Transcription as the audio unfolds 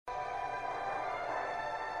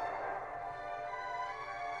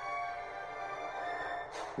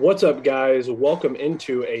What's up, guys? Welcome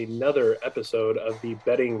into another episode of the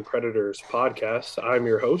Betting Predators podcast. I'm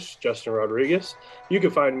your host, Justin Rodriguez. You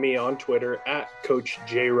can find me on Twitter at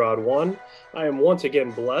CoachJRod1. I am once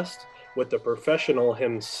again blessed with the professional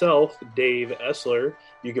himself, Dave Essler.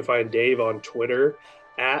 You can find Dave on Twitter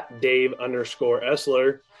at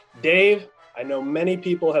Dave_Essler. Dave, I know many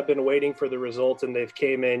people have been waiting for the results and they've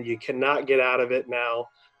came in. You cannot get out of it now.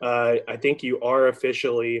 I think you are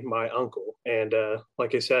officially my uncle. And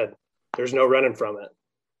like I said, there's no running from it.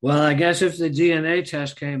 Well, I guess if the DNA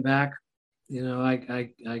test came back, I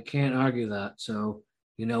can't argue that. So,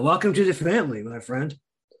 welcome to the family, my friend.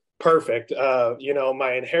 Perfect.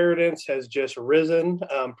 My inheritance has just risen,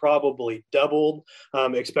 probably doubled,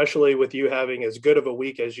 especially with you having as good of a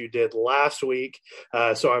week as you did last week.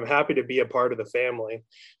 So I'm happy to be a part of the family.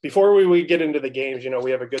 Before we get into the games,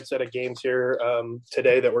 we have a good set of games here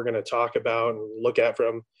today that we're going to talk about and look at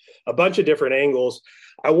from a bunch of different angles.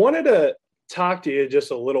 I wanted to talk to you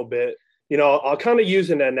just a little bit. I'll kind of use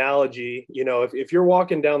an analogy. If you're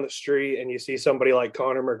walking down the street and you see somebody like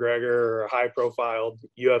Conor McGregor or a high-profile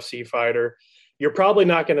UFC fighter, you're probably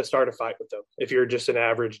not going to start a fight with them if you're just an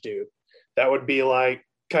average dude. That would be like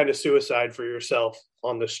kind of suicide for yourself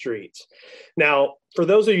on the streets. Now, for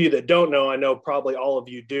those of you that don't know, I know probably all of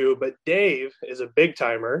you do, but Dave is a big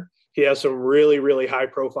timer. He has some really, really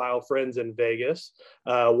high-profile friends in Vegas,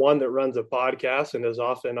 one that runs a podcast and is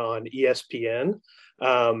often on ESPN.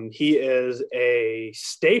 He is a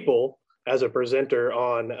staple as a presenter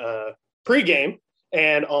on pregame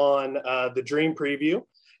and on the Dream Preview.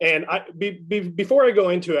 And before I go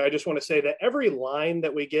into it, I just want to say that every line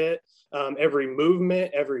that we get, every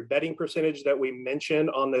movement, every betting percentage that we mention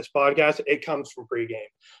on this podcast, it comes from pregame.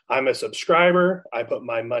 I'm a subscriber. I put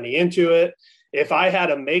my money into it. If I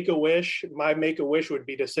had a make-a-wish, my make-a-wish would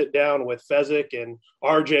be to sit down with Fezzik and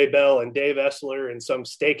RJ Bell and Dave Essler in some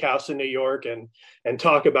steakhouse in New York and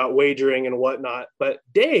talk about wagering and whatnot. But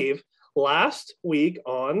Dave, last week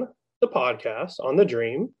on the podcast, on The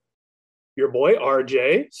Dream, your boy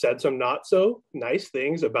RJ said some not so nice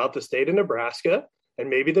things about the state of Nebraska and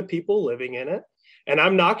maybe the people living in it. And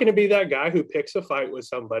I'm not going to be that guy who picks a fight with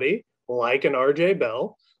somebody like an RJ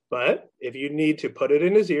Bell. But if you need to put it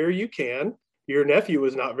in his ear, you can. Your nephew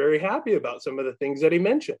was not very happy about some of the things that he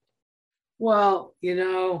mentioned. Well,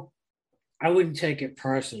 I wouldn't take it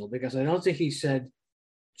personal because I don't think he said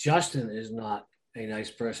Justin is not a nice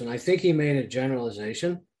person. I think he made a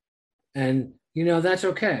generalization. And, that's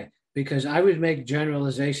okay because I would make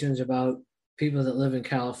generalizations about people that live in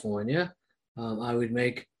California. I would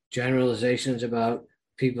make generalizations about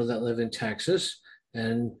people that live in Texas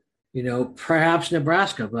and, perhaps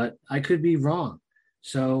Nebraska, but I could be wrong.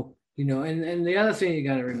 So, and the other thing you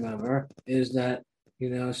got to remember is that,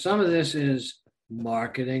 some of this is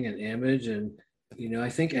marketing and image. And, I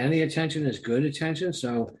think any attention is good attention.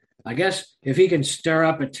 So I guess if he can stir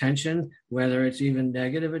up attention, whether it's even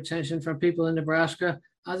negative attention from people in Nebraska,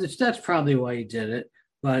 that's probably why he did it.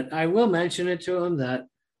 But I will mention it to him that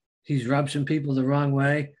he's rubbed some people the wrong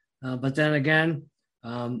way. But then again,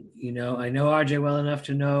 I know RJ well enough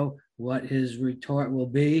to know what his retort will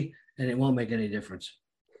be, and it won't make any difference.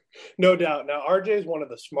 No doubt. Now, RJ is one of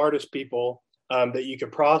the smartest people that you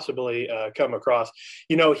could possibly come across.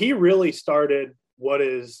 He really started what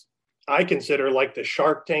is, I consider, like the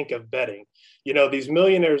Shark Tank of betting. These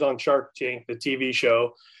millionaires on Shark Tank, the TV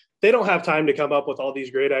show, they don't have time to come up with all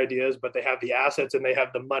these great ideas, but they have the assets and they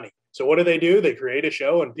have the money. So what do? They create a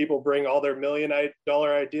show and people bring all their $1 million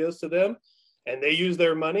ideas to them and they use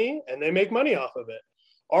their money and they make money off of it.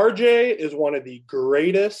 RJ is one of the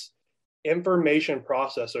greatest information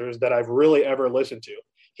processors that I've really ever listened to.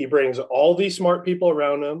 He brings all these smart people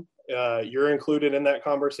around him. You're included in that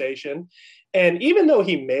conversation. And even though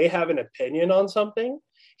he may have an opinion on something,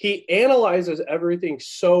 he analyzes everything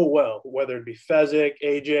so well, whether it be Fezzik,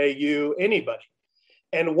 AJ, you, anybody.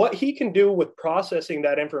 And what he can do with processing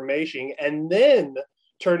that information and then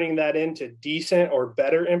turning that into decent or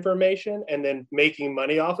better information and then making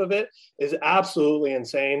money off of it is absolutely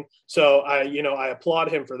insane. So I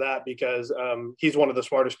applaud him for that because he's one of the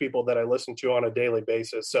smartest people that I listen to on a daily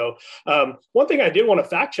basis. So one thing I did want to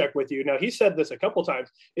fact check with you. Now, he said this a couple times.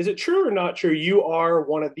 Is it true or not true? You are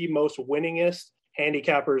one of the most winningest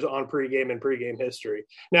handicappers on pregame and pregame history.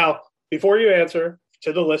 Now, before you answer,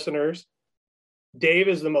 to the listeners, Dave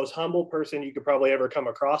is the most humble person you could probably ever come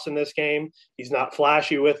across in this game. He's not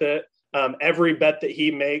flashy with it. Every bet that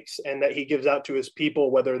he makes and that he gives out to his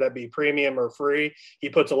people, whether that be premium or free, he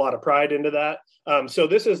puts a lot of pride into that. So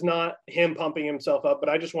this is not him pumping himself up, but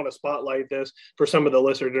I just want to spotlight this for some of the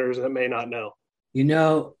listeners that may not know.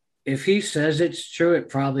 If he says it's true, it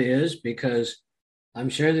probably is because I'm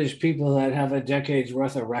sure there's people that have a decade's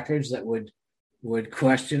worth of records that would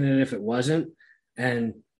question it if it wasn't.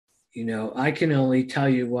 And I can only tell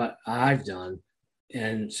you what I've done.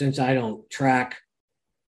 And since I don't track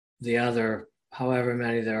the other, however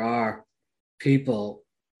many there are, people,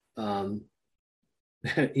 um,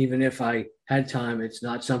 even if I had time, it's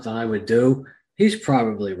not something I would do. He's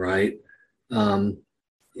probably right. Um,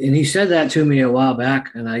 and he said that to me a while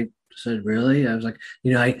back, and I said, "Really?" I was like,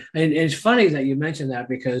 and it's funny that you mentioned that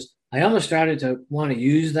because I almost started to want to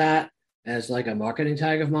use that as like a marketing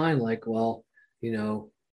tag of mine. Like, well, it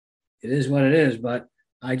is what it is, but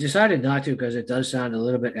I decided not to because it does sound a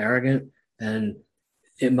little bit arrogant and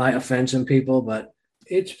it might offend some people, but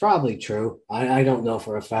it's probably true. I don't know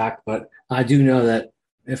for a fact, but I do know that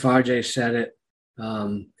if RJ said it,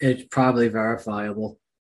 it's probably verifiable.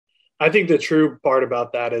 I think the true part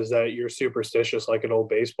about that is that you're superstitious like an old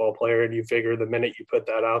baseball player, and you figure the minute you put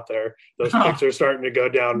that out there, those picks are starting to go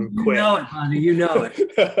down You quick. know it, honey. You know it. You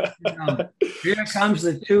know it. Here comes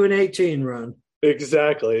the 2-18 run.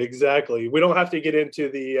 Exactly. We don't have to get into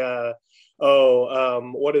the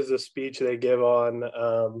what is the speech they give on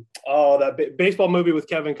that baseball movie with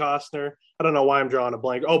Kevin Costner? I don't know why I'm drawing a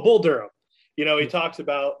blank. Oh, Bull Durham. He talks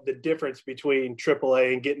about the difference between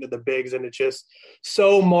AAA and getting to the bigs, and it's just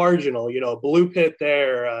so marginal. Blue pit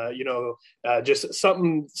there. Just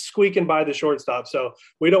something squeaking by the shortstop. So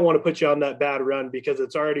we don't want to put you on that bad run because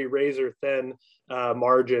it's already razor thin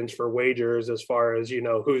margins for wagers as far as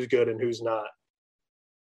who's good and who's not.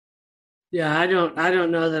 Yeah, I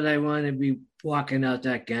don't know that I want to be walking out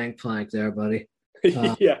that gangplank there, buddy.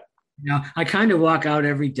 Uh, Yeah. I kind of walk out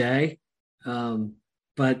every day, um,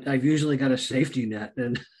 but I've usually got a safety net,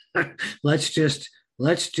 and let's just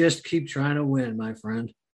let's just keep trying to win, my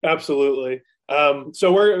friend. Absolutely.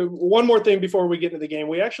 So we're one more thing before we get into the game.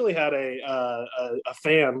 We actually had a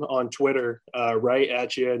fan on Twitter right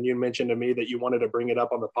at you, and you mentioned to me that you wanted to bring it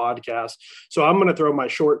up on the podcast. So I'm going to throw my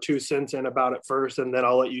short 2 cents in about it first, and then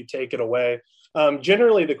I'll let you take it away.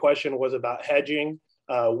 Generally, the question was about hedging,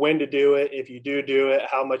 when to do it, if you do it,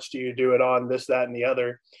 how much do you do it on, this, that, and the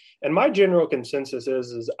other. And my general consensus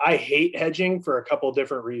is I hate hedging for a couple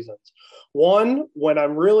different reasons. One, when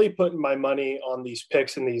I'm really putting my money on these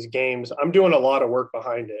picks in these games, I'm doing a lot of work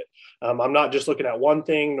behind it. I'm not just looking at one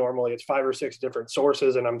thing. Normally, it's 5 or 6 different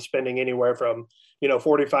sources, and I'm spending anywhere from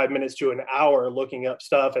 45 minutes to an hour looking up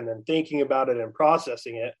stuff and then thinking about it and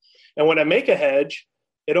processing it. And when I make a hedge,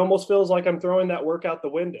 it almost feels like I'm throwing that work out the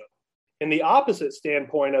window. In the opposite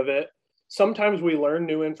standpoint of it, sometimes we learn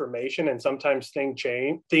new information and sometimes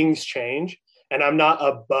things change. And I'm not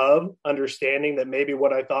above understanding that maybe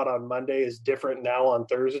what I thought on Monday is different now on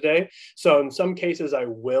Thursday. So in some cases, I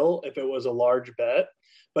will if it was a large bet.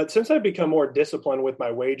 But since I've become more disciplined with my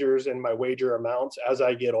wagers and my wager amounts as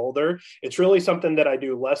I get older, it's really something that I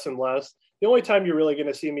do less and less. The only time you're really going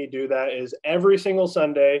to see me do that is every single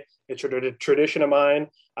Sunday. It's a tradition of mine.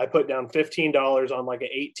 I put down $15 on like an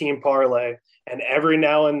 18 parlay. And every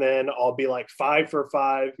now and then I'll be like 5 for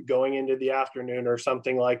 5 going into the afternoon or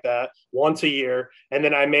something like that once a year. And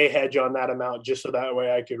then I may hedge on that amount just so that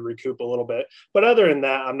way I could recoup a little bit. But other than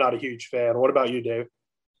that, I'm not a huge fan. What about you, Dave?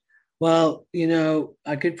 Well,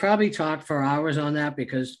 I could probably talk for hours on that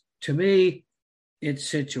because to me,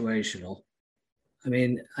 it's situational. I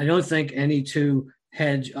mean, I don't think any two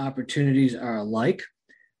hedge opportunities are alike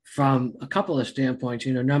from a couple of standpoints.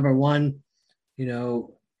 Number one, you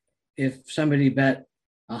know, if somebody bet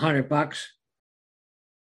 $100,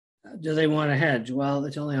 do they want to hedge? Well,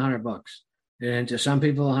 it's only $100, and to some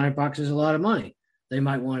people, $100 is a lot of money. They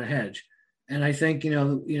might want to hedge, and I think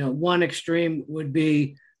one extreme would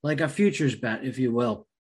be like a futures bet, if you will.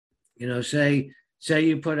 Say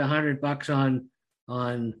you put $100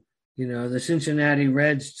 on the Cincinnati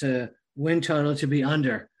Reds to win total to be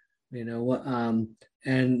under,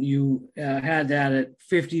 and you had that at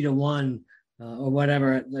 50 to 1 or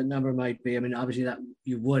whatever the number might be. I mean, obviously that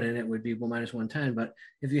you wouldn't, it would be minus 110. But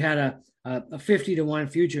if you had a 50 to 1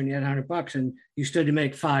 future and you had $100 and you stood to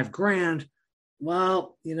make $5,000,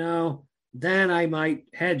 well, then I might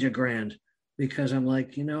hedge $1,000 because I'm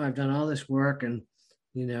like, I've done all this work and,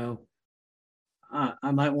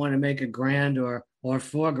 I might want to make $1,000 or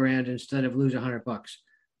 $4,000 instead of lose $100.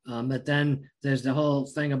 But then there's the whole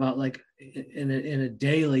thing about like in a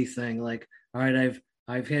daily thing, like, all right,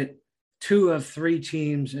 I've hit 2 of 3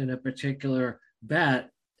 teams in a particular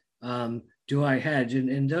bet. Do I hedge? And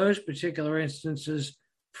in those particular instances,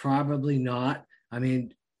 probably not. I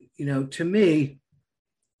mean, to me,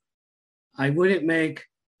 I wouldn't make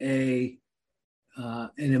an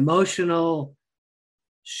emotional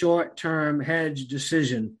short-term hedge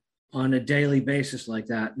decision on a daily basis like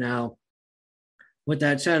that. Now, with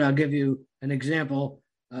that said, I'll give you an example.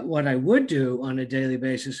 What I would do on a daily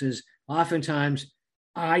basis is oftentimes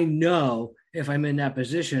I know if I'm in that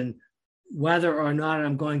position whether or not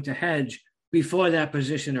I'm going to hedge before that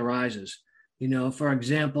position arises. For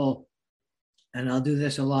example, and I'll do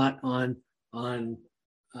this a lot on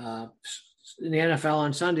uh, in the NFL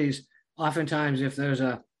on Sundays. Oftentimes, if there's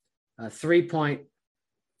a 3-point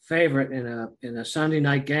favorite in a Sunday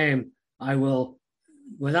night game, I will,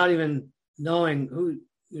 without even knowing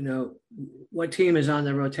what team is on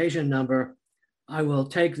the rotation number, I will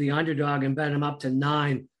take the underdog and bet them up to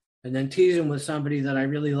 9, and then tease them with somebody that I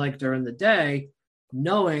really like during the day,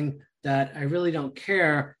 knowing that I really don't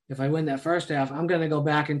care if I win that first half. I'm going to go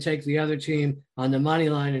back and take the other team on the money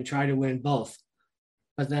line and try to win both.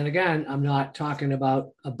 But then again, I'm not talking about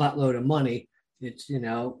a buttload of money. It's,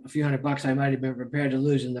 a few $100 I might have been prepared to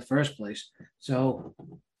lose in the first place. So,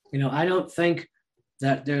 I don't think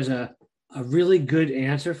that there's a really good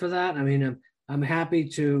answer for that. I mean, I'm happy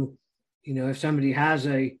to, if somebody has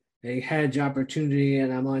a hedge opportunity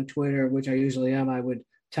and I'm on Twitter, which I usually am, I would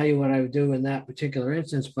tell you what I would do in that particular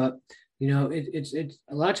instance. But, it's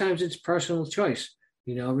a lot of times it's personal choice,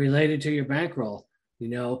 related to your bankroll.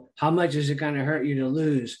 How much is it going to hurt you to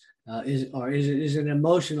lose? Is it an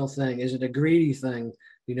emotional thing? Is it a greedy thing?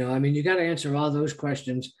 You got to answer all those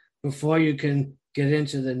questions before you can get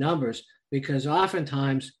into the numbers, because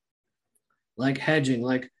oftentimes, like hedging,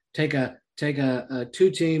 like take a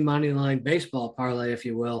 2-team money line baseball parlay, if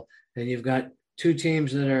you will, and you've got 2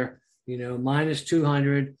 teams that are minus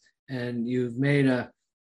 200, and you've made a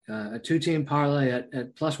 2-team parlay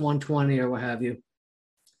at plus 120 or what have you,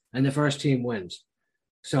 and the first team wins.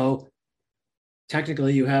 So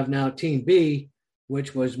technically you have now team B,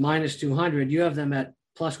 which was minus 200. You have them at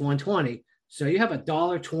plus 120. So you have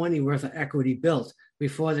 $1.20 worth of equity built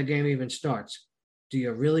before the game even starts. Do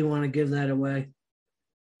you really want to give that away?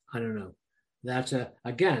 I don't know. That's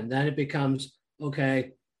again, then it becomes,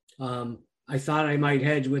 okay, I thought I might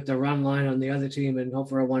hedge with the run line on the other team and hope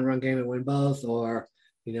for a 1-run game and win both. Or,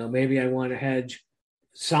 maybe I want to hedge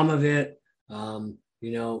some of it.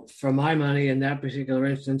 For my money in that particular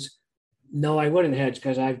instance, no, I wouldn't hedge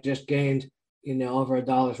because I've just gained, over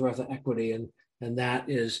 $1 worth of equity. And that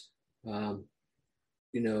is,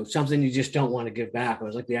 something you just don't want to give back. It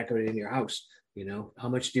was like the equity in your house. How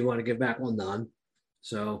much do you want to give back? Well, none.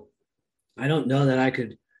 So I don't know that I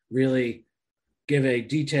could really give a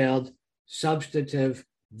detailed, substantive,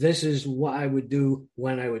 this is what I would do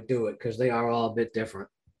when I would do it, because they are all a bit different.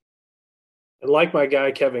 And like my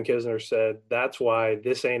guy Kevin Kisner said, that's why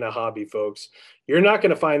this ain't a hobby, folks. You're not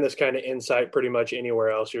going to find this kind of insight pretty much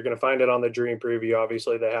anywhere else. You're going to find it on the Dream Preview.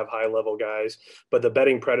 Obviously, they have high-level guys, but the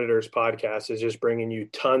Betting Predators podcast is just bringing you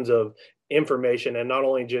tons of information, and not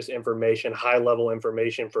only just information, high-level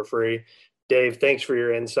information for free. Dave, thanks for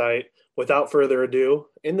your insight. Without further ado,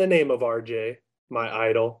 in the name of RJ, my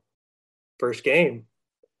idol, first game.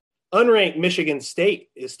 Unranked Michigan State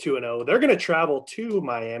is 2-0. They're going to travel to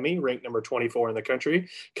Miami, ranked number 24 in the country,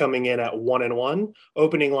 coming in at 1-1.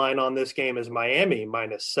 Opening line on this game is Miami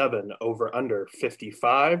 -7, over under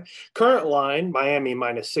 55. Current line, Miami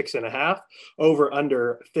 -6.5, over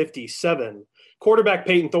under 57. Quarterback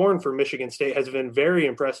Peyton Thorne for Michigan State has been very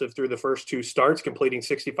impressive through the first 2 starts, completing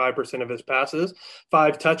 65% of his passes,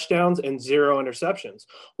 5 touchdowns, and 0 interceptions.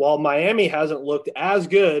 While Miami hasn't looked as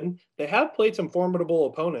good, they have played some formidable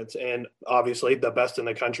opponents, and obviously the best in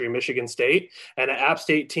the country, Michigan State, and an App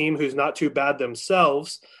State team who's not too bad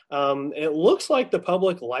themselves. It looks like the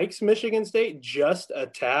public likes Michigan State just a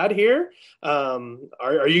tad here.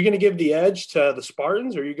 Are you going to give the edge to the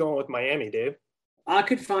Spartans, or are you going with Miami, Dave? I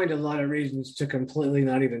could find a lot of reasons to completely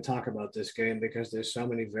not even talk about this game because there's so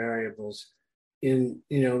many variables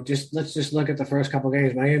let's just look at the first couple of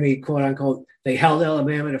games. Miami, quote unquote, they held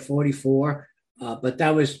Alabama to 44, but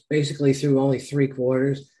that was basically through only 3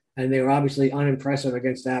 quarters. And they were obviously unimpressive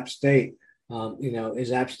against App State.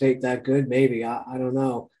 Is App State that good? Maybe. I don't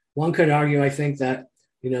know. One could argue, I think that,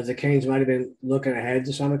 the Canes might have been looking ahead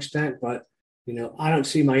to some extent, but, I don't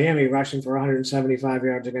see Miami rushing for 175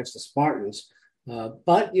 yards against the Spartans.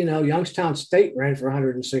 But Youngstown State ran for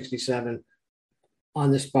 167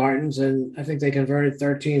 on the Spartans, and I think they converted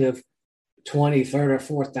 13 of 20 third or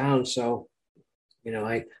fourth down. So,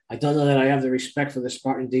 I don't know that I have the respect for the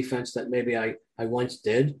Spartan defense that maybe I once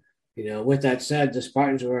did. With that said, the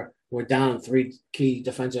Spartans were down 3 key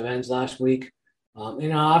defensive ends last week.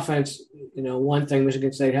 In our offense, one thing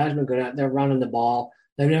Michigan State has been good at, they're running the ball.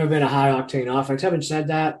 They've never been a high-octane offense. Having said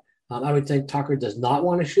that, I would think Tucker does not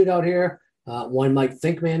want to shoot out here. One might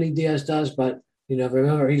think Manny Diaz does, but,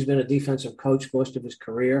 remember, he's been a defensive coach most of his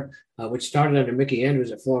career, which started under Mickey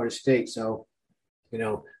Andrews at Florida State. So,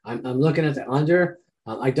 I'm looking at the under.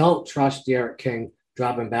 I don't trust Derek King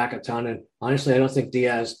dropping back a ton. And honestly, I don't think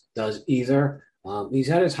Diaz does either. He's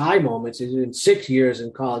had his high moments. He's been 6 years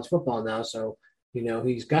in college football now. So,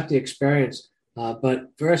 he's got the experience. But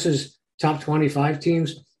versus top 25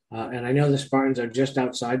 teams, and I know the Spartans are just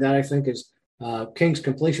outside that, I think, is King's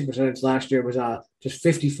completion percentage last year was just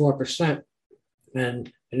 54%.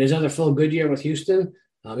 And in his other full good year with Houston,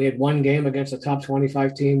 he had one game against a top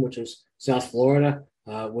 25 team, which was South Florida,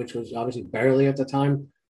 which was obviously barely at the time.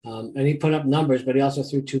 And he put up numbers, but he also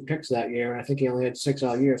threw 2 picks that year. And I think he only had 6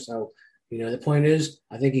 all year. So, the point is,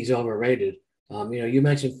 I think he's overrated. You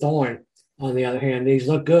mentioned Thorne, on the other hand. He's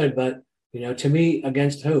looked good, but, to me,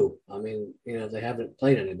 against who? I mean, they haven't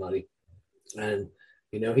played anybody. And,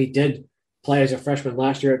 he did play as a freshman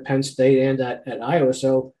last year at Penn State and at Iowa.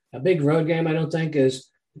 So a big road game, I don't think, is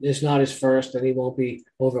not his first, and he won't be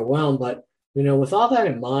overwhelmed. But, with all that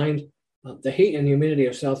in mind, the heat and humidity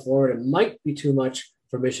of South Florida might be too much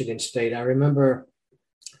for Michigan State. I remember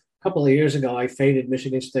a couple of years ago, I faded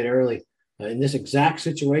Michigan State early in this exact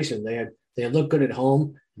situation. They had looked good at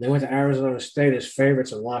home. And they went to Arizona State as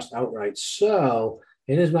favorites and lost outright. So,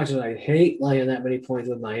 in as much as I hate laying that many points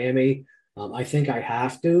with Miami, I think I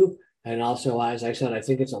have to. And also, as I said, I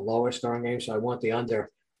think it's a lower scoring game, so I want the under.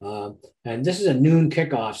 And this is a noon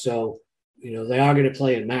kickoff, so they are going to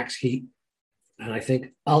play in max heat, and I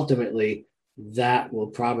think ultimately that will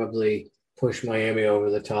probably push Miami over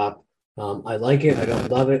the top. I like it. I don't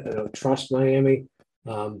love it. I don't trust Miami,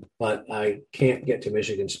 but I can't get to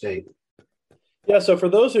Michigan State. Yeah, so for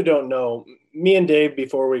those who don't know, me and Dave,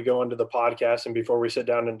 before we go into the podcast and before we sit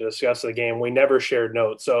down and discuss the game, we never shared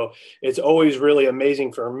notes. So it's always really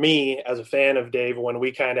amazing for me as a fan of Dave when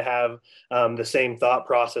we kind of have the same thought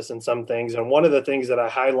process in some things. And one of the things that I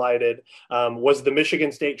highlighted was the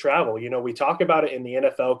Michigan State travel. We talk about it in the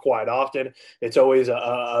NFL quite often. It's always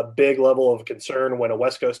a big level of concern when a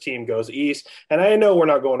West Coast team goes east. And I know we're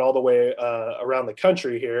not going all the way around the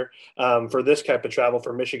country here for this type of travel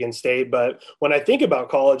for Michigan State. But when I think about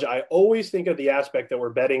college, I always think of the aspect that we're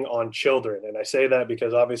betting on children. And I say that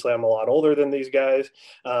because obviously I'm a lot older than these guys.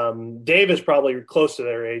 Dave is probably close to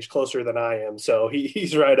their age, closer than I am. So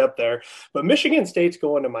he's right up there. But Michigan State's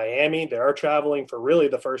going to Miami. They are traveling for really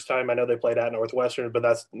the first time. I know they played at Northwestern, but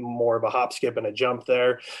that's more of a hop, skip, and a jump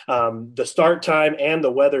there. The start time and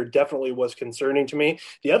the weather definitely was concerning to me.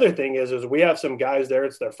 The other thing is we have some guys there.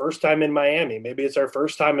 It's their first time in Miami. Maybe it's their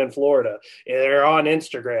first time in Florida. They're on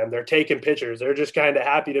Instagram. They're taking pictures. They're just kind of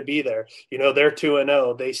happy to be there. They're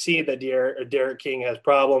 2-0. They see that Derek King has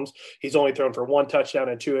problems. He's only thrown for 1 touchdown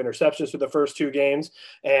and 2 interceptions for the first 2 games.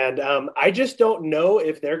 And I just don't know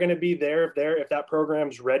if they're going to be there, if that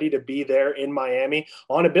program's ready to be there in Miami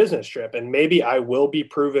on a business trip. And maybe I will be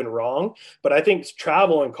proven wrong. But I think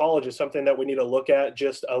travel in college is something that we need to look at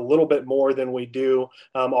just a little bit more than we do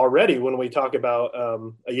already when we talk about,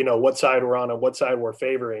 what side we're on and what side we're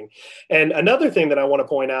favoring. And another thing that I want to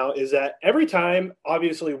point out is that every time,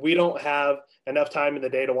 obviously, we don't have enough time in the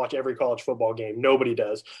day to watch every college football game. Nobody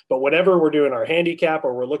does. But whenever we're doing our handicap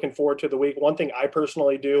or we're looking forward to the week, one thing I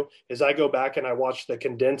personally do is I go back and I watch the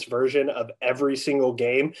condensed version of every single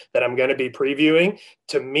game that I'm going to be previewing.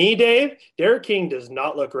 To me, Dave, Derek King does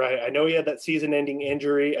not look right. I know he had that season-ending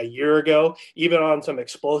injury a year ago, even on some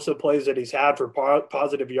explosive plays that he's had for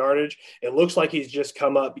positive yardage. It looks like he's just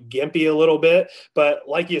come up gimpy a little bit. But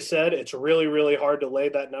like you said, it's really, really hard to lay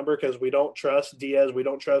that number because we don't trust Diaz. We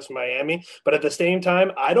don't trust Miami. But at the same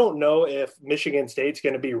time, I don't know if Michigan State's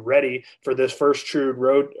going to be ready for this first true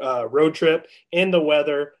road trip in the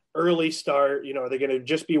weather. Early start, are they going to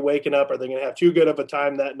just be waking up? Are they going to have too good of a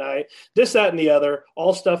time that night? This, that, and the other,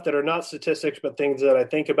 all stuff that are not statistics, but things that I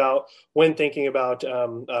think about when thinking about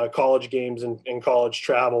college games and college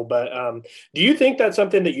travel. But do you think that's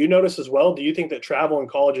something that you notice as well? Do you think that travel in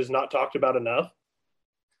college is not talked about enough?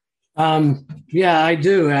 Yeah, I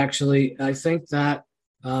do actually. I think that,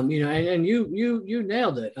 and you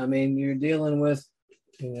nailed it. I mean, you're dealing with,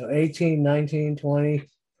 18, 19, 20,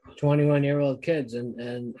 21-year-old kids.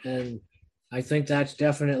 And I think that's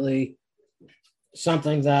definitely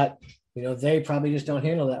something that, they probably just don't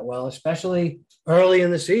handle that well, especially early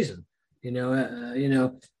in the season,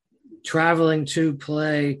 traveling to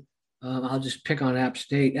play. I'll just pick on App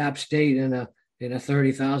State in a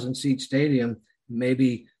 30,000 seat stadium,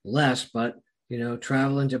 maybe less, but,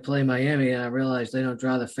 traveling to play Miami. And I realize they don't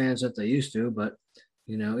draw the fans that they used to, but,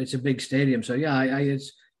 it's a big stadium. So yeah,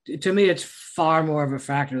 to me, it's far more of a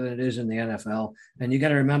factor than it is in the NFL. And you got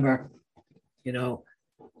to remember, a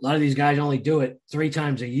lot of these guys only do it 3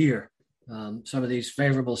 times a year. Some of these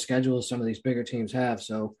favorable schedules, some of these bigger teams have.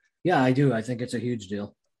 So yeah, I do. I think it's a huge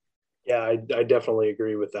deal. Yeah, I definitely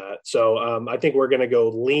agree with that. So I think we're going to go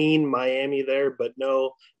lean Miami there, but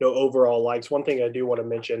no overall likes. One thing I do want to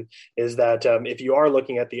mention is that if you are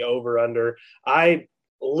looking at the over under, I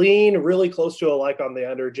lean really close to a like on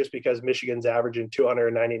the under just because Michigan's averaging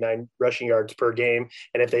 299 rushing yards per game.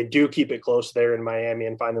 And if they do keep it close there in Miami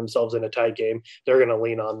and find themselves in a tight game, they're going to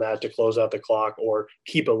lean on that to close out the clock or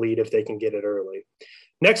keep a lead if they can get it early.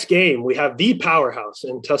 Next game, we have the powerhouse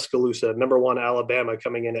in Tuscaloosa, number one Alabama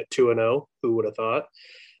coming in at 2-0. Who would have thought?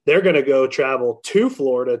 They're going to go travel to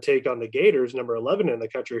Florida, take on the Gators, number 11 in the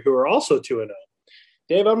country, who are also 2-0.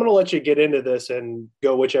 Dave, I'm going to let you get into this and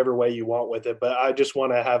go whichever way you want with it, but I just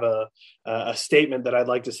want to have a statement that I'd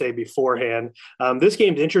like to say beforehand. This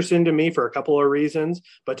game's interesting to me for a couple of reasons,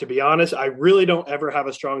 but to be honest, I really don't ever have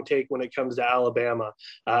a strong take when it comes to Alabama.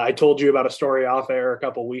 I told you about a story off air a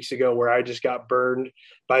couple of weeks ago where I just got burned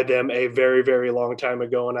by them a very, very long time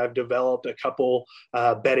ago, and I've developed a couple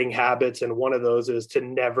betting habits, and one of those is to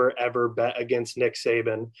never, ever bet against Nick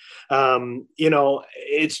Saban.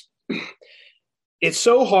 It's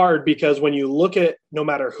so hard because when you look at no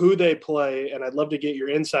matter who they play, and I'd love to get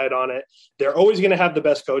your insight on it, they're always going to have the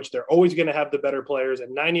best coach. They're always going to have the better players.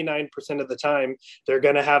 And 99% of the time, they're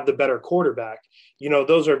going to have the better quarterback.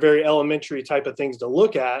 Those are very elementary type of things to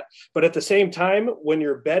look at. But at the same time, when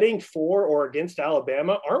you're betting for or against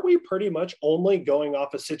Alabama, aren't we pretty much only going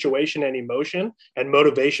off of situation and emotion and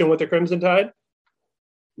motivation with the Crimson Tide?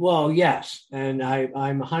 Well, yes. And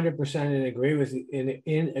I'm 100%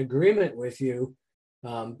 in agreement with you.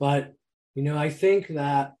 But I think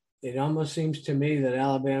that it almost seems to me that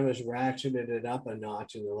Alabama's ratcheted it up a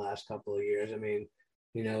notch in the last couple of years. I mean,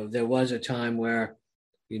 there was a time where,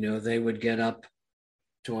 they would get up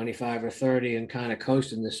 25 or 30 and kind of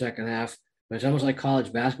coast in the second half. But it's almost like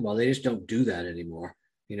college basketball. They just don't do that anymore.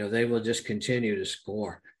 They will just continue to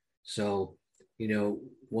score. So,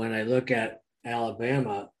 when I look at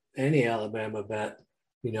Alabama, any Alabama bet,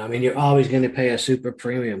 you're always going to pay a super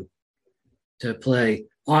premium to play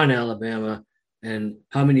on Alabama, and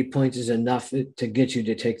how many points is enough to get you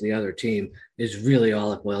to take the other team is really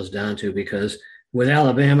all it boils down to, because with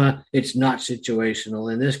Alabama, it's not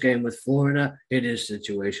situational. In this game with Florida, it is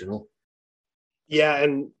situational. Yeah,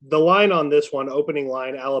 and the line on this one, opening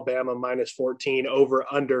line, Alabama -14, over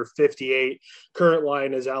under 58. Current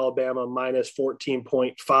line is Alabama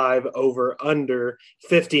 -14.5, over under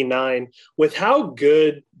 59. With how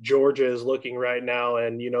good Georgia is looking right now,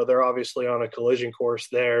 and, they're obviously on a collision course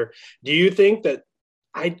there, do you think that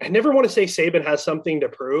I never want to say Saban has something to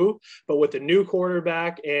prove, but with the new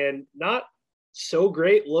quarterback and not so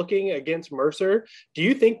great looking against Mercer, do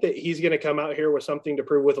you think that he's going to come out here with something to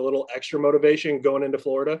prove with a little extra motivation going into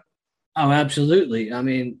Florida? Oh, absolutely. I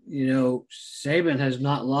mean, Saban has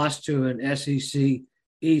not lost to an SEC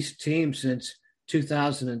East team since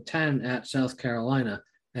 2010 at South Carolina.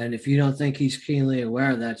 And if you don't think he's keenly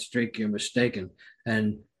aware of that streak, you're mistaken.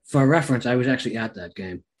 And for reference, I was actually at that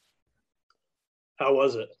game. How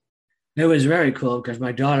was it? It was very cool because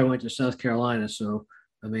my daughter went to South Carolina. So,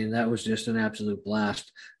 that was just an absolute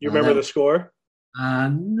blast. You remember the score?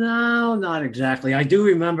 No, not exactly. I do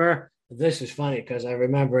remember. This is funny because I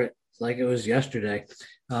remember it like it was yesterday.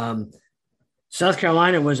 South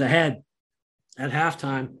Carolina was ahead at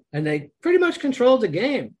halftime, and they pretty much controlled the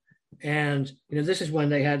game. And this is when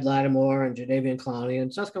they had Lattimore and Jadeveon Clowney,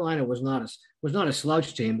 and South Carolina was not a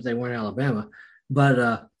slouch team, but they weren't Alabama.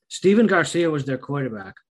 But Stephen Garcia was their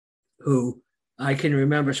quarterback, who I can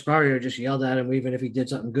remember Spurrier just yelled at him even if he did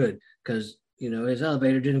something good, because his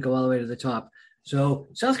elevator didn't go all the way to the top. So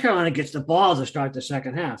South Carolina gets the ball to start the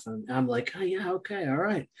second half, and I'm like, oh yeah, okay, all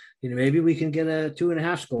right, maybe we can get a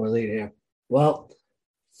 2.5 score lead here. Well,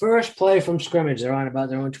 first play from scrimmage, they're on about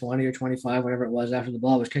their own 20 or 25, whatever it was, after the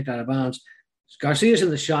ball was kicked out of bounds. Garcia's in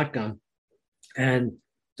the shotgun, and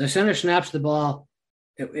the center snaps the ball.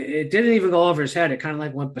 It didn't even go over his head. It kind of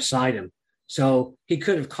like went beside him, so he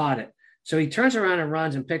could have caught it. So he turns around and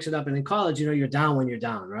runs and picks it up. And in college, you're down when you're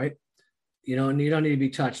down, right? And you don't need to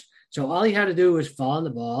be touched. So all he had to do was fall on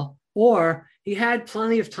the ball, or he had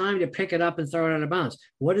plenty of time to pick it up and throw it out of bounds.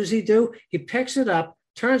 What does he do? He picks it up,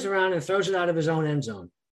 turns around, and throws it out of his own end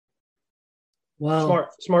zone. Well,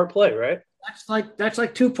 smart play, right? That's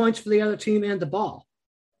like 2 points for the other team and the ball.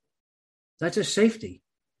 That's a safety.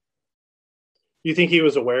 You think he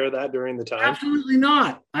was aware of that during the time? Absolutely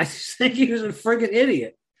not. I think he was a friggin'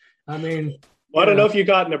 idiot. I don't know if you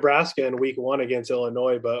got Nebraska in week 1 against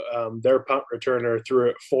Illinois, but their punt returner threw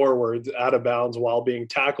it forwards out of bounds while being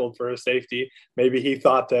tackled for a safety. Maybe he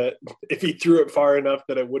thought that if he threw it far enough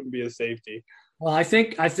that it wouldn't be a safety. Well, I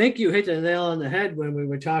think you hit the nail on the head when we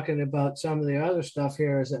were talking about some of the other stuff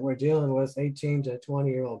here is that we're dealing with 18 to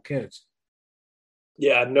 20-year-old kids.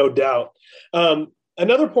 Yeah, no doubt.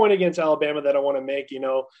 Another point against Alabama that I want to make,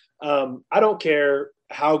 I don't care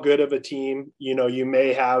how good of a team, you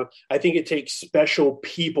may have. I think it takes special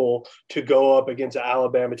people to go up against an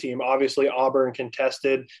Alabama team. Obviously, Auburn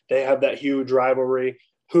contested. They have that huge rivalry.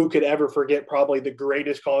 Who could ever forget probably the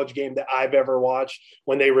greatest college game that I've ever watched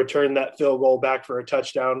when they returned that field goal back for a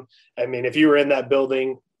touchdown? I mean, if you were in that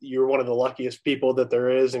building, you're one of the luckiest people that there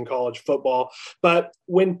is in college football. But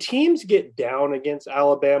when teams get down against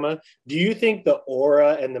Alabama, do you think the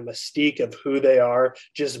aura and the mystique of who they are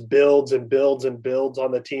just builds and builds and builds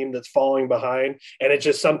on the team that's falling behind? And it's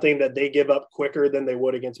just something that they give up quicker than they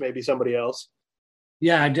would against maybe somebody else?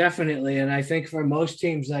 Yeah, definitely. And I think for most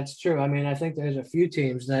teams, that's true. I mean, I think there's a few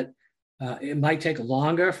teams that it might take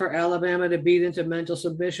longer for Alabama to beat into mental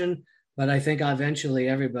submission, but I think eventually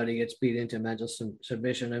everybody gets beat into mental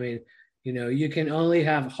submission. I mean, you can only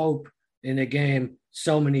have hope in a game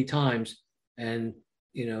so many times and,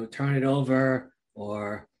 turn it over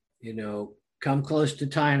or, come close to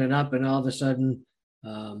tying it up. And all of a sudden,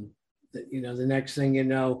 the next thing you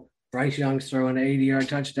know, Bryce Young's throwing an 80-yard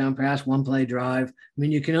touchdown pass, one play drive. I mean,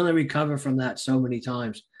 you can only recover from that so many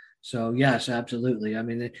times. So yes, absolutely. I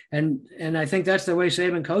mean, and I think that's the way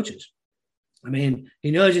Saban coaches. I mean, he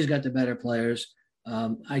knows he's got the better players.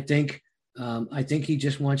 I think he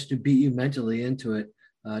just wants to beat you mentally into it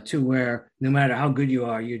to where no matter how good you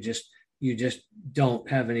are, you just don't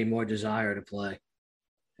have any more desire to play,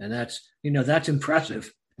 and that's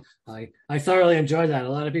impressive. I thoroughly enjoy that. A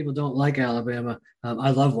lot of people don't like Alabama.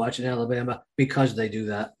 I love watching Alabama because they do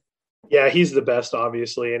that. Yeah, he's the best,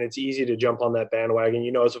 obviously, and it's easy to jump on that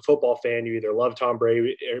bandwagon. As a football fan, you either love Tom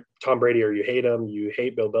Brady, or you hate him. You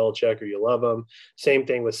hate Bill Belichick, or you love him. Same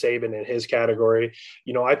thing with Saban in his category.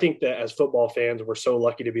 I think that as football fans, we're so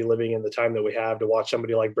lucky to be living in the time that we have to watch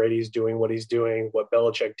somebody like Brady's doing what he's doing, what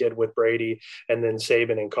Belichick did with Brady, and then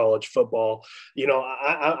Saban in college football.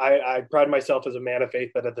 I pride myself as a man of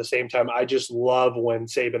faith, but at the same time, I just love when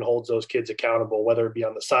Saban holds those kids accountable, whether it be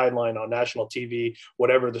on the sideline, on national TV,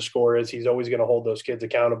 whatever the score is. He's always going to hold those kids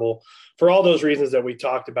accountable for all those reasons that we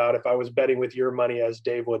talked about. If I was betting with your money, as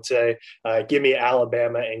Dave would say, give me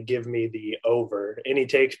Alabama and give me the over. Any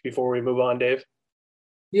takes before we move on, Dave?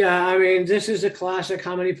 Yeah, I mean, this is a classic.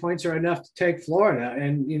 How many points are enough to take Florida?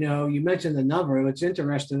 And you mentioned the number. What's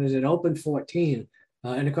interesting is it opened 14,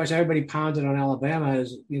 and of course everybody pounded on Alabama.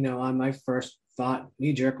 As on my first thought,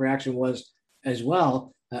 knee-jerk reaction was as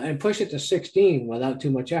well, and push it to 16 without too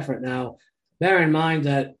much effort. Now, bear in mind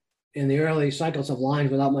that in the early cycles of lines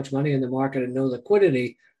without much money in the market and no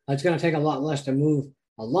liquidity, it's going to take a lot less to move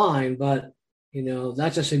a line, but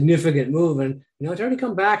that's a significant move. And it's already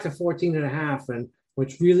come back to 14 and a half. And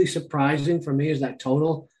what's really surprising for me is that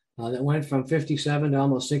total that went from 57 to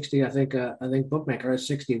almost 60. I think Bookmaker has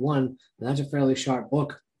 61, and that's a fairly sharp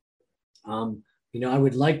book. I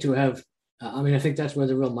would like to have, I think that's where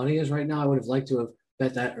the real money is right now. I would have liked to have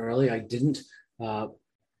bet that early. I didn't.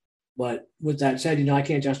 But with that said, I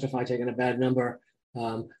can't justify taking a bad number.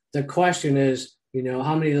 The question is,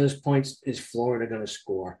 how many of those points is Florida going to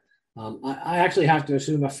score? I actually have to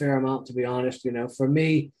assume a fair amount, to be honest. For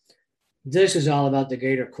me, this is all about the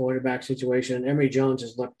Gator quarterback situation. Emory Jones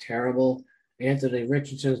has looked terrible. Anthony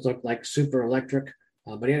Richardson's looked like super electric,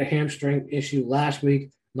 but he had a hamstring issue last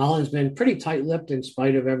week. Mullen's been pretty tight-lipped in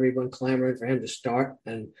spite of everyone clamoring for him to start,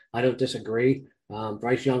 and I don't disagree.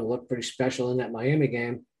 Bryce Young looked pretty special in that Miami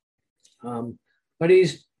game. But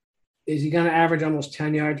is he going to average almost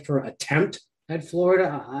 10 yards per attempt at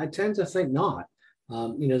Florida? I tend to think not.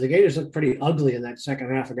 The Gators looked pretty ugly in that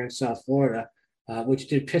second half against South Florida, which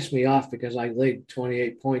did piss me off because I laid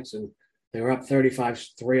 28 points and they were up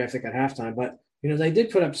 35-3, I think, at halftime. But, they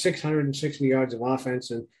did put up 660 yards of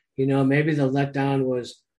offense. And, maybe the letdown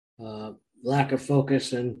was lack of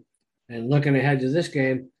focus and looking ahead to this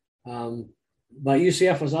game. But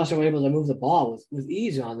UCF was also able to move the ball with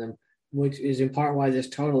ease on them, which is in part why this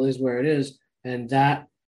total is where it is. And that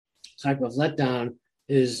type of letdown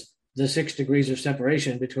is the 6 degrees of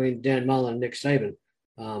separation between Dan Mullen and Nick Saban.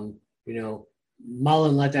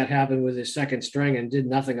 Mullen let that happen with his second string and did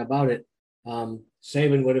nothing about it.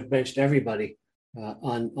 Saban would have benched everybody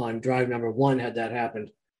on drive number 1 had that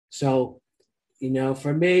happened. So,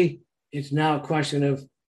 for me, it's now a question of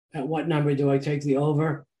at what number do I take the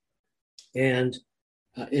over? And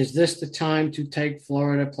is this the time to take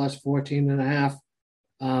Florida plus 14 and a half?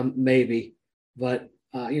 Maybe. But,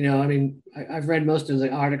 I've read most of the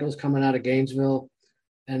articles coming out of Gainesville,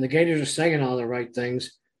 and the Gators are saying all the right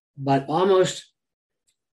things, but almost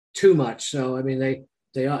too much. So I mean, I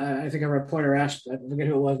think a reporter asked, I forget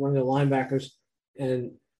who it was, one of the linebackers,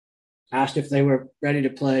 and asked if they were ready to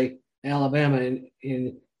play Alabama, and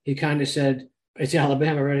he kind of said, "It's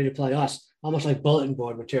Alabama ready to play us," almost like bulletin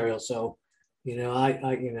board material. So,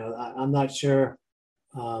 I'm not sure.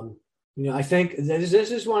 I think this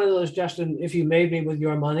is one of those, Justin. If you made me with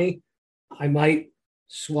your money, I might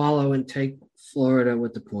swallow and take Florida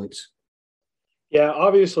with the points. Yeah,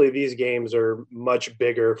 obviously these games are much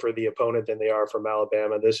bigger for the opponent than they are from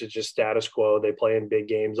Alabama. This is just status quo. They play in big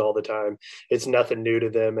games all the time. It's nothing new to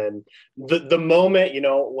them. And the moment,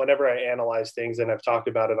 whenever I analyze things, and I've talked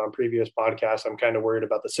about it on previous podcasts, I'm kind of worried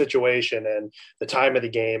about the situation and the time of the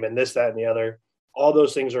game and this, that, and the other. All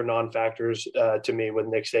those things are non-factors to me with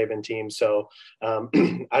Nick Saban teams. So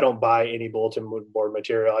I don't buy any bulletin board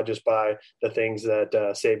material. I just buy the things that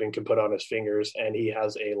Saban can put on his fingers, and he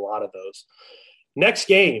has a lot of those. Next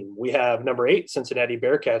game, we have number 8 Cincinnati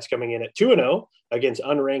Bearcats coming in at 2-0 against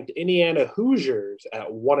unranked Indiana Hoosiers at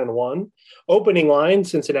 1-1. Opening line,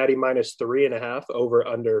 Cincinnati minus 3.5 over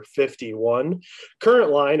under 51.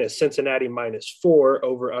 Current line is Cincinnati minus 4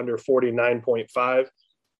 over under 49.5.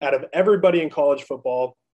 Out of everybody in college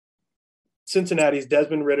football, Cincinnati's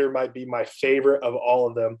Desmond Ridder might be my favorite of all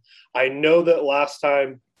of them. I know that last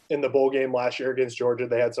time in the bowl game last year against Georgia,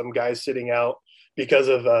 they had some guys sitting out because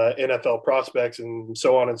of NFL prospects and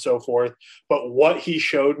so on and so forth. But what he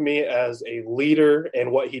showed me as a leader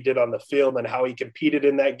and what he did on the field and how he competed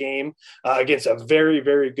in that game against a very,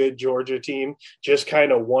 very good Georgia team just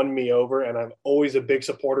kind of won me over. And I'm always a big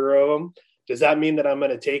supporter of him. Does that mean that I'm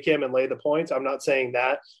going to take him and lay the points? I'm not saying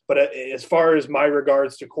that. But as far as my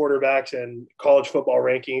regards to quarterbacks and college football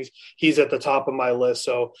rankings, he's at the top of my list.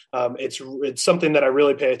 So it's something that I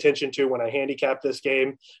really pay attention to when I handicap this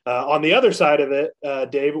game. On the other side of it,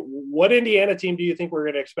 Dave, what Indiana team do you think we're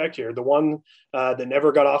going to expect here? The one that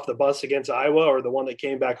never got off the bus against Iowa, or the one that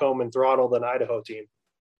came back home and throttled an Idaho team?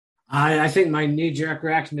 I think my knee-jerk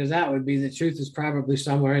reaction to that would be the truth is probably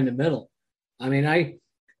somewhere in the middle. I mean,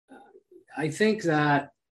 I think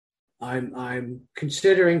that I'm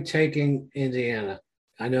considering taking Indiana.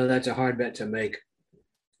 I know that's a hard bet to make,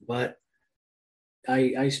 but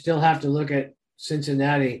I still have to look at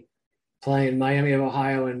Cincinnati playing Miami of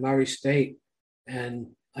Ohio and Murray State, and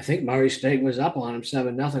I think Murray State was up on them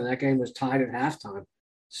 7-0. That game was tied at halftime.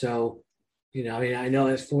 So, I know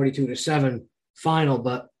it's 42-7 final,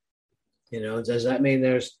 but does that mean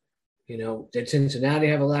did Cincinnati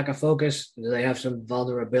have a lack of focus? Do they have some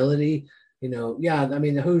vulnerability?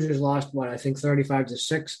 The Hoosiers lost, I think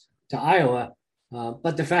 35-6 to Iowa.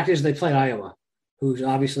 But the fact is they played Iowa, who's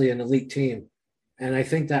obviously an elite team. And I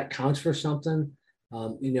think that counts for something.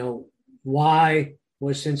 Why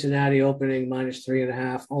was Cincinnati opening minus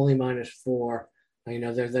 3.5, only minus 4?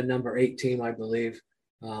 They're the number 8 team, I believe.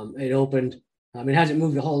 It opened, it hasn't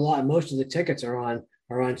moved a whole lot. Most of the tickets are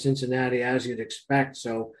on Cincinnati, as you'd expect.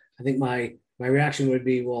 So I think my reaction would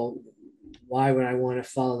be, well, why would I want to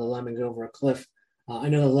follow the Lemmings over a cliff? I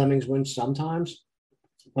know the Lemmings win sometimes,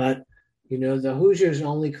 but the Hoosiers'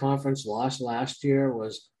 only conference loss last year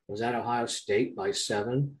was at Ohio State by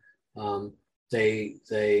 7.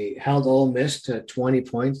 They held Ole Miss to 20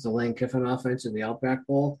 points, the Lane Kiffin offense in the Outback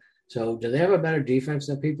Bowl. So do they have a better defense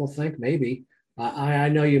than people think? Maybe. I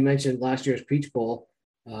know you mentioned last year's Peach Bowl,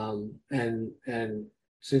 and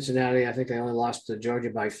Cincinnati. I think they only lost to Georgia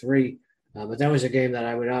by 3. But that was a game that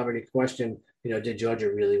I would already question, did Georgia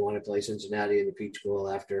really want to play Cincinnati in the Peach Bowl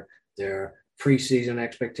after their preseason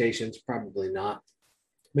expectations? Probably not.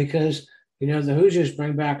 Because, the Hoosiers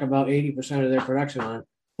bring back about 80% of their production on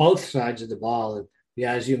both sides of the ball. And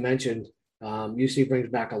yeah, as you mentioned, UC brings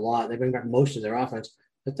back a lot. They bring back most of their offense,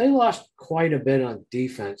 but they lost quite a bit on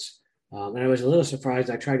defense. And I was a little surprised.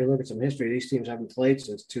 I tried to look at some history. These teams haven't played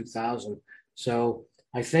since 2000. So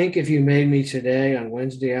I think if you made me today on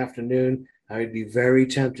Wednesday afternoon, I would be very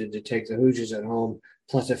tempted to take the Hoosiers at home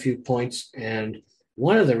plus a few points. And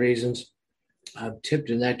one of the reasons I've tipped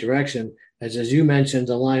in that direction is, as you mentioned,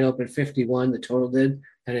 the line opened 51, the total did,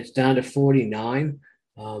 and it's down to 49.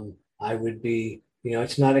 I would be,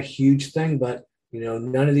 it's not a huge thing, but,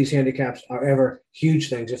 none of these handicaps are ever huge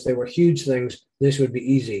things. If they were huge things, this would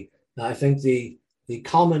be easy. I think the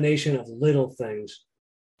culmination of little things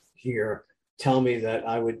here tell me that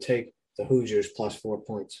I would take the Hoosiers plus 4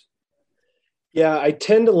 points. Yeah, I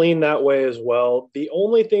tend to lean that way as well. The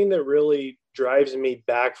only thing that really drives me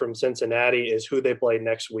back from Cincinnati is who they play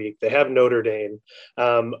next week. They have Notre Dame.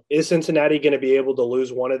 Is Cincinnati going to be able to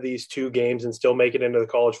lose one of these 2 games and still make it into the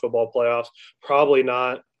college football playoffs? Probably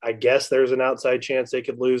not. I guess there's an outside chance they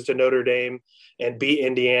could lose to Notre Dame and beat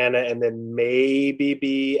Indiana and then maybe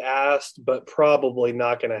be asked, but probably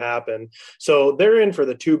not going to happen. So they're in for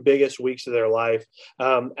the two biggest weeks of their life.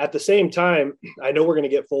 At the same time, I know we're going to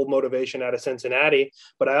get full motivation out of Cincinnati,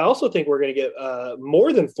 but I also think we're going to get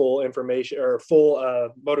more than full information or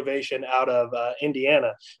full motivation out of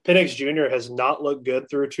Indiana. Penix Jr. has not looked good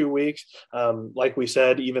through 2 weeks. Like we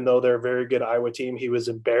said, even though they're a very good Iowa team, he was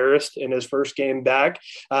embarrassed in his first game back.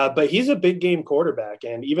 But he's a big game quarterback.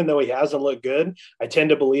 And even though he hasn't looked good, I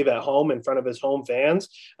tend to believe at home in front of his home fans,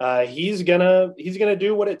 he's gonna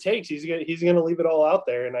do what it takes. He's gonna leave it all out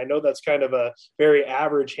there. And I know that's kind of a very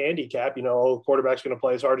average handicap. Quarterback's gonna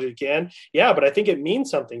play as hard as he can. Yeah, but I think it means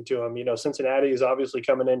something to him. Cincinnati is obviously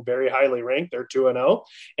coming in very highly ranked. They're 2-0.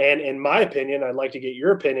 And in my opinion, I'd like to get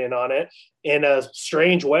your opinion on it. In a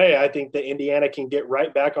strange way, I think that Indiana can get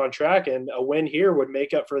right back on track, and a win here would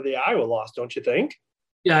make up for the Iowa loss, don't you think?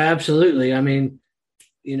 Yeah, absolutely. I mean,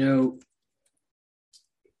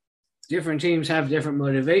 different teams have different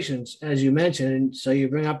motivations, as you mentioned. So you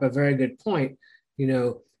bring up a very good point.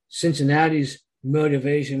 Cincinnati's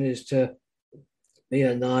motivation is to be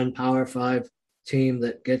a non-Power 5 team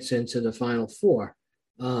that gets into the Final Four.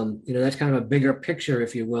 That's kind of a bigger picture,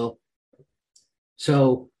 if you will.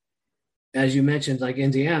 So, as you mentioned, like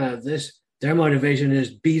Indiana, their motivation is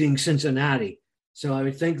beating Cincinnati. So I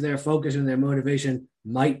would think their focus and their motivation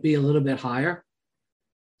might be a little bit higher.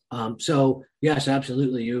 So yes,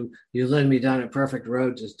 absolutely. You led me down a perfect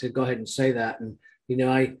road to go ahead and say that. And,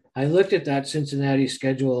 I looked at that Cincinnati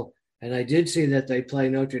schedule and I did see that they play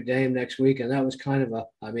Notre Dame next week. And that was kind of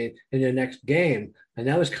in the next game. And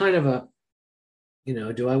that was kind of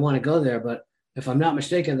do I want to go there? But if I'm not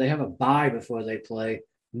mistaken, they have a bye before they play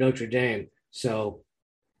Notre Dame. So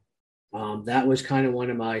that was kind of one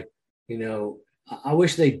of my, I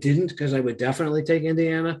wish they didn't, because I would definitely take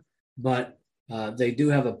Indiana, but they do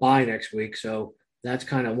have a bye next week. So that's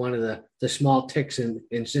kind of one of the small ticks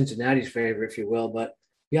in Cincinnati's favor, if you will. But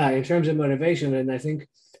yeah, in terms of motivation, and I think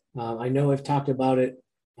I know I've talked about it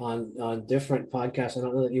on different podcasts. I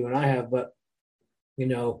don't know that you and I have, but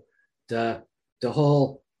the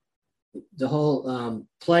whole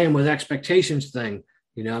playing with expectations thing.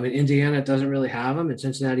 Indiana doesn't really have them, and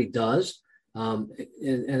Cincinnati does.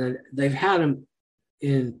 And they've had them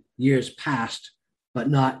in years past, but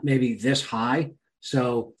not maybe this high.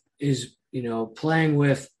 So is, playing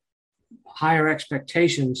with higher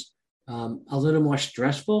expectations a little more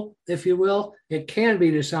stressful, if you will? It can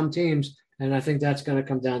be to some teams, and I think that's going to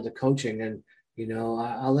come down to coaching. And,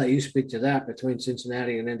 I'll let you speak to that between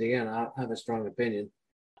Cincinnati and Indiana. I have a strong opinion.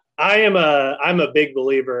 I'm a big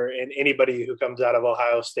believer in anybody who comes out of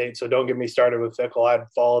Ohio State. So don't get me started with Fickle. I'd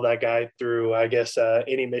follow that guy through, I guess,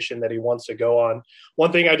 any mission that he wants to go on.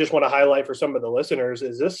 One thing I just want to highlight for some of the listeners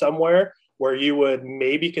is this somewhere where you would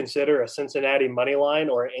maybe consider a Cincinnati money line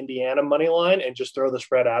or an Indiana money line and just throw the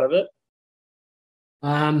spread out of it?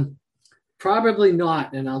 Probably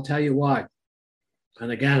not, and I'll tell you why.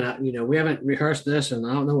 And again, we haven't rehearsed this, and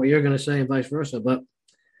I don't know what you're going to say, and vice versa. But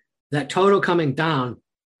that total coming down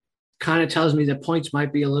kind of tells me that points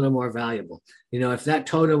might be a little more valuable. If that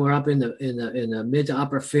total were up in the mid to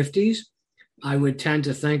upper 50s, I would tend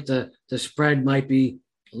to think the spread might be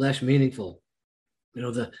less meaningful.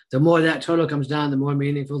 The more that total comes down, the more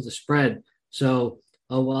meaningful the spread. So,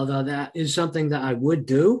 although that is something that I would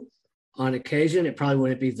do on occasion, it probably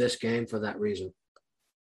wouldn't be this game for that reason.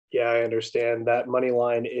 Yeah, I understand. That money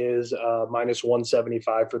line is minus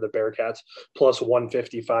 175 for the Bearcats, plus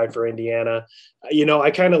 155 for Indiana.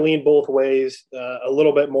 I kind of lean both ways, a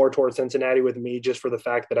little bit more towards Cincinnati with me, just for the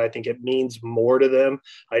fact that I think it means more to them.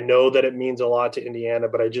 I know that it means a lot to Indiana,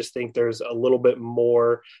 but I just think there's a little bit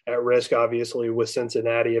more at risk, obviously, with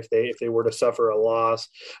Cincinnati if they were to suffer a loss.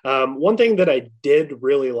 One thing that I did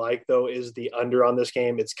really like, though, is the under on this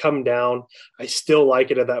game. It's come down. I still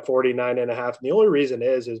like it at that 49.5. And the only reason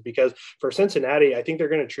is because for Cincinnati, I think they're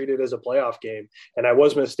going to treat it as a playoff game. And I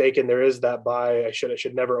was mistaken. There is that bye. I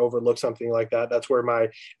should never overlook something like that. That's where my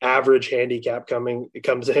average handicap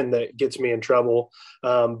comes in that gets me in trouble.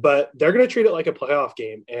 But they're going to treat it like a playoff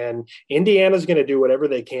game. And Indiana's going to do whatever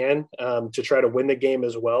they can to try to win the game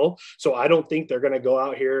as well. So I don't think they're going to go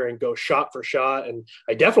out here and go shot for shot. And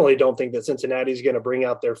I definitely don't think that Cincinnati's going to bring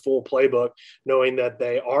out their full playbook, knowing that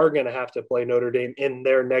they are going to have to play Notre Dame in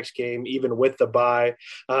their next game, even with the bye.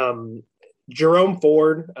 Jerome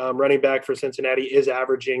Ford, running back for Cincinnati, is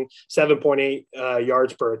averaging 7.8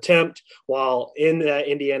 yards per attempt, while in that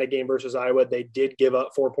Indiana game versus Iowa, they did give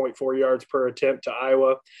up 4.4 yards per attempt to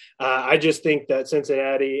Iowa. I just think that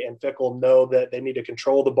Cincinnati and Fickell know that they need to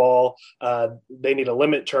control the ball, they need to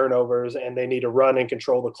limit turnovers, and they need to run and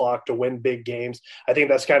control the clock to win big games. I think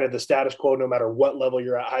that's kind of the status quo no matter what level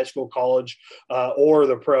you're at, high school, college, or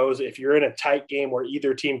the pros. If you're in a tight game where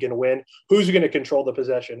either team can win, who's going to control the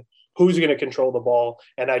possession? Who's going to control the ball?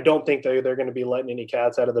 And I don't think they're going to be letting any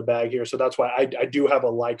cats out of the bag here. So that's why I do have a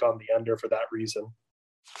like on the under for that reason.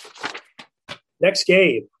 Next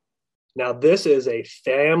game. Now, this is a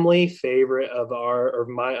family favorite of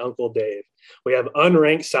my Uncle Dave. We have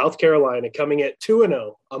unranked South Carolina coming at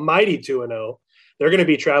 2-0, a mighty 2-0. They're going to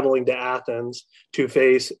be traveling to Athens to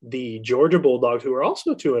face the Georgia Bulldogs, who are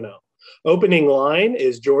also 2-0. Opening line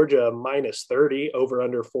is Georgia minus 30, over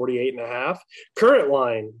under 48.5. Current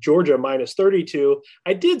line, Georgia minus 32.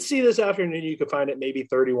 I did see this afternoon, you could find it maybe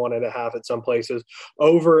 31.5 at some places,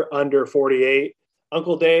 over under 48.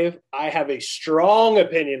 Uncle Dave, I have a strong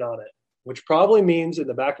opinion on it, which probably means in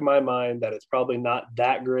the back of my mind that it's probably not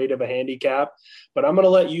that great of a handicap. But I'm going to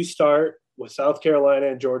let you start with South Carolina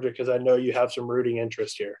and Georgia because I know you have some rooting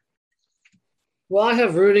interest here. Well, I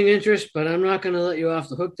have rooting interest, but I'm not going to let you off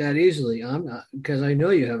the hook that easily. I'm not, because I know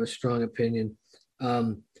you have a strong opinion.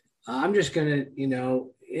 I'm just going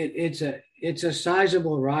to, it's a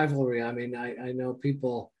sizable rivalry. I mean, I know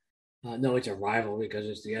people know it's a rivalry because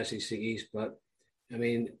it's the SEC East, but I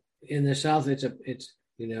mean, in the South, it's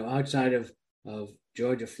outside of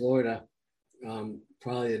Georgia, Florida,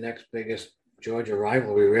 probably the next biggest Georgia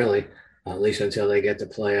rivalry, really, at least until they get to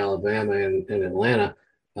play Alabama and Atlanta.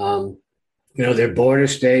 They're border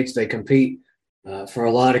states. They compete for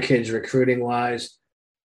a lot of kids recruiting wise.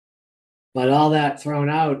 But all that thrown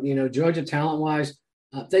out, Georgia talent wise,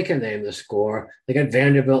 they can name the score. They got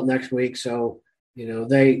Vanderbilt next week. So,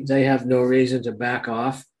 they have no reason to back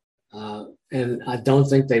off. And I don't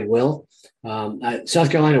think they will.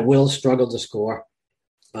 South Carolina will struggle to score.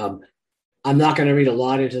 I'm not going to read a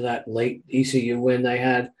lot into that late ECU win they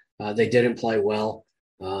had. They didn't play well.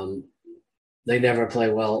 They never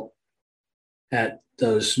play well at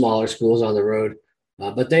those smaller schools on the road.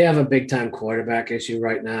 But they have a big-time quarterback issue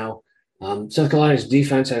right now. South Carolina's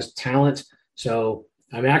defense has talent. So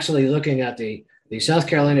I'm actually looking at the South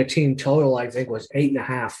Carolina team total, I think, was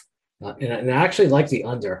 8.5. And I actually like the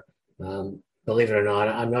under, believe it or not.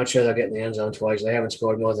 I'm not sure they'll get in the end zone twice. They haven't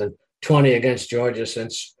scored more than 20 against Georgia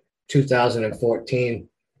since 2014.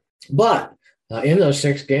 But in those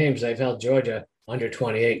 6 games, they've held Georgia under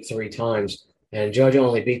 28 3 times. And Georgia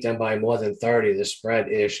only beat them by more than 30, the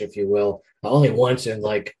spread-ish, if you will, only once in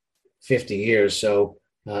like 50 years. So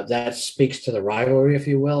that speaks to the rivalry, if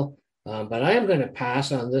you will. But I am going to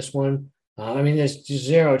pass on this one. There's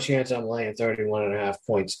zero chance I'm laying 31.5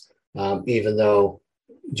 points, even though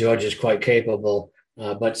Georgia's quite capable.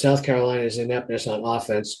 But South Carolina's ineptness on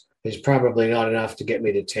offense is probably not enough to get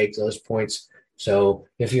me to take those points. So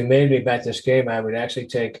if you made me bet this game, I would actually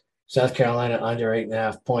take South Carolina under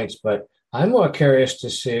 8.5 points. But I'm more curious to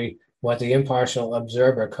see what the impartial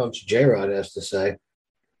observer, Coach J-Rod, has to say.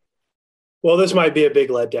 Well, this might be a big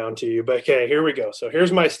letdown to you, but okay, here we go. So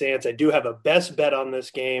here's my stance. I do have a best bet on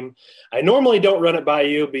this game. I normally don't run it by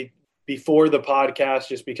you before the podcast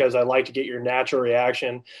just because I like to get your natural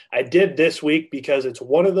reaction. I did this week because it's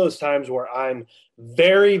one of those times where I'm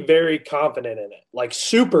very, very confident in it, like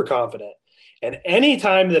super confident. And any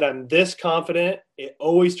time that I'm this confident, it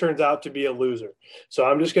always turns out to be a loser. So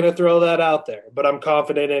I'm just going to throw that out there, but I'm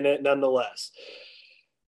confident in it nonetheless.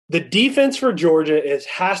 The defense for Georgia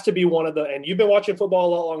has to be one of the, and you've been watching football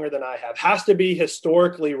a lot longer than I have, has to be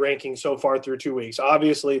historically ranking so far through 2 weeks.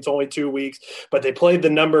 Obviously, it's only 2 weeks, but they played the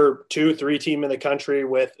number 2, 3 team in the country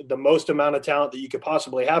with the most amount of talent that you could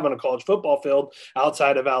possibly have on a college football field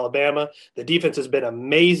outside of Alabama. The defense has been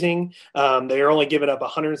amazing. They are only giving up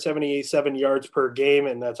 177 yards per game,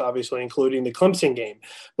 and that's obviously including the Clemson game.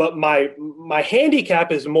 But my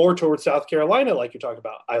handicap is more towards South Carolina, like you talked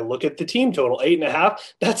about. I look at the team total, 8.5.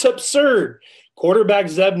 That's absurd. Quarterback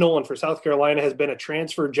Zeb Nolan for South Carolina has been a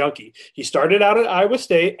transfer junkie. He started out at Iowa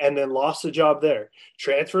State and then lost the job there.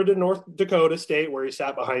 Transferred to North Dakota State where he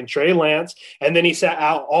sat behind Trey Lance, and then he sat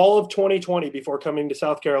out all of 2020 before coming to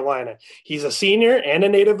South Carolina. He's a senior and a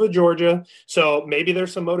native of Georgia, so maybe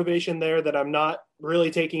there's some motivation there that I'm not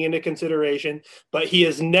really taking into consideration, but he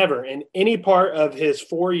has never in any part of his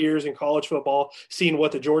 4 years in college football seen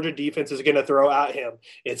what the Georgia defense is going to throw at him.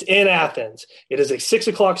 It's in Athens. It is a 6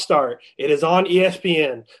 o'clock start. It is on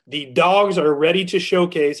ESPN. The Dogs are ready to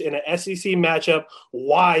showcase in an SEC matchup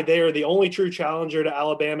why they are the only true challenger to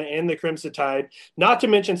Alabama and the Crimson Tide. Not to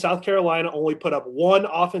mention South Carolina only put up one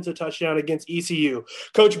offensive touchdown against ECU.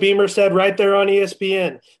 Coach Beamer said right there on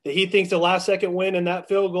ESPN that he thinks the last second win in that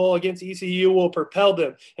field goal against ECU will propel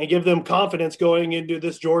them and give them confidence going into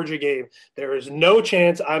this Georgia game. There is no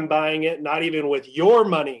chance I'm buying it, not even with your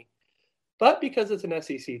money. But because it's an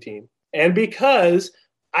SEC team and because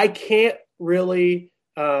I can't really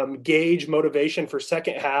gauge motivation for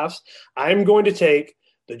second halves, I'm going to take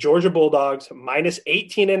the Georgia Bulldogs minus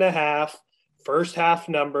 18.5 first half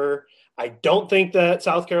number. I don't think that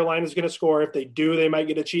South Carolina is going to score. If they do, they might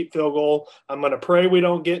get a cheap field goal. I'm going to pray we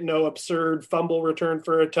don't get no absurd fumble return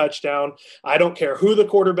for a touchdown. I don't care who the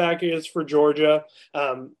quarterback is for Georgia.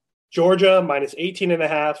 Georgia minus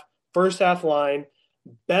 18.5 first half line.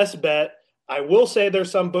 Best bet. I will say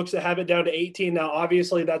there's some books that have it down to 18. Now,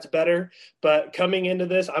 obviously, that's better. But coming into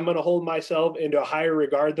this, I'm going to hold myself into a higher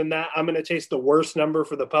regard than that. I'm going to taste the worst number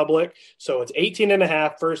for the public. So it's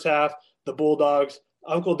 18.5 first half, the Bulldogs.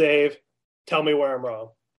 Uncle Dave, tell me where I'm wrong.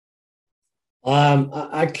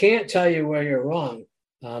 I can't tell you where you're wrong.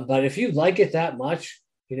 But if you like it that much,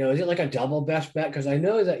 is it like a double best bet? Because I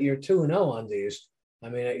know that you're 2-0 on these. I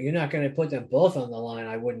mean, you're not going to put them both on the line,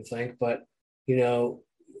 I wouldn't think. But,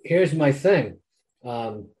 here's my thing.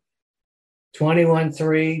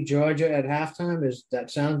 21-3 Georgia at halftime that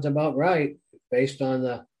sounds about right based on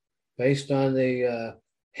the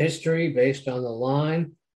history, based on the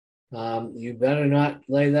line. You better not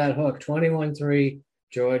lay that hook. 21-3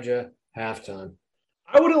 Georgia halftime.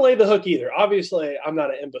 I wouldn't lay the hook either. Obviously, I'm not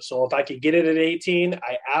an imbecile. If I could get it at 18,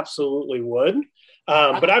 I absolutely would.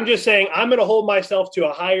 But I'm just saying I'm going to hold myself to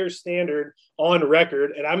a higher standard on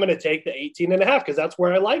record, and I'm going to take the 18.5 because that's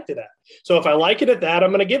where I liked it at. So if I like it at that,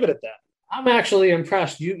 I'm going to give it at that. I'm actually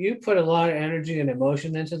impressed. You put a lot of energy and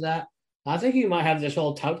emotion into that. I think you might have this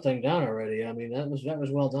whole tout thing down already. I mean, that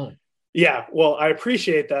was well done. Yeah, well, I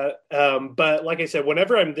appreciate that. But like I said,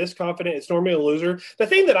 whenever I'm this confident, it's normally a loser. The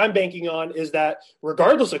thing that I'm banking on is that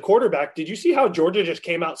regardless of quarterback, did you see how Georgia just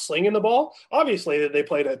came out slinging the ball? Obviously, they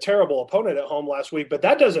played a terrible opponent at home last week, but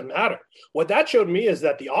that doesn't matter. What that showed me is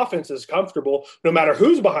that the offense is comfortable no matter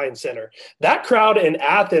who's behind center. That crowd in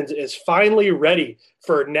Athens is finally ready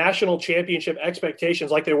for national championship expectations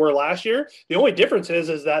like they were last year. The only difference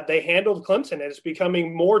is that they handled Clemson, and it's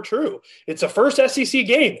becoming more true. It's a first SEC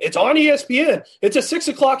game. It's on ESPN. It's a 6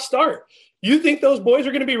 o'clock start. You think those boys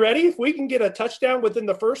are going to be ready? If we can get a touchdown within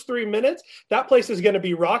the first 3 minutes, that place is going to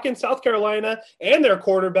be rocking. South Carolina and their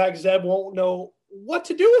quarterback, Zeb, won't know what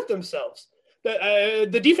to do with themselves.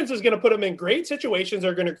 The defense is going to put them in great situations.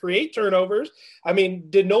 They're going to create turnovers. I mean,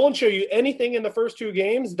 did Nolan show you anything in the first two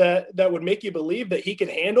games that would make you believe that he could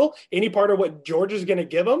handle any part of what Georgia's going to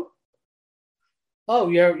give him? Oh,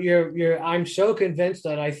 you're. I'm so convinced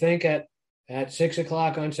that I think at 6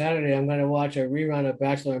 o'clock on Saturday, I'm going to watch a rerun of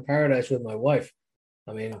Bachelor in Paradise with my wife.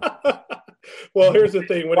 I mean, well, here's the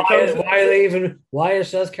thing: why is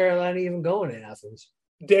South Carolina even going to Athens?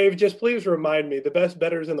 Dave, just please remind me, the best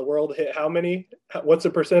bettors in the world hit how many? What's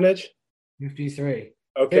the percentage? 53.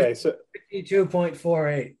 Okay, so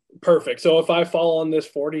 52.48. Perfect. So if I fall on this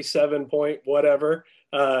 47 point whatever,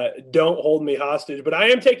 don't hold me hostage. But I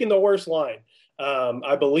am taking the worst line.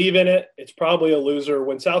 I believe in it. It's probably a loser.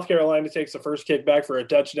 When South Carolina takes the first kick back for a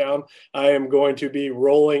touchdown, I am going to be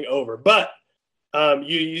rolling over. But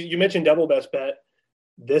you mentioned double best bet.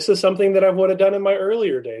 This is something that I would have done in my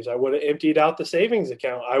earlier days. I would have emptied out the savings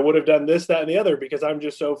account. I would have done this, that, and the other because I'm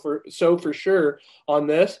just so for sure on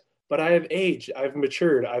this. But I have aged. I've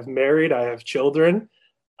matured. I've married. I have children.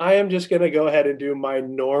 I am just going to go ahead and do my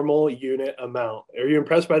normal unit amount. Are you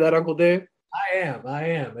impressed by that, Uncle Dave? I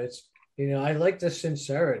am. It's, I like the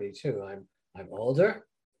sincerity too. I'm older.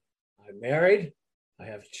 I'm married. I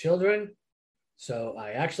have children. So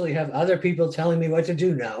I actually have other people telling me what to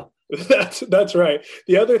do now. That's right.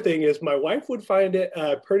 The other thing is my wife would find it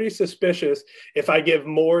pretty suspicious if I give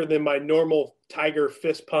more than my normal tiger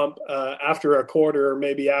fist pump after a quarter or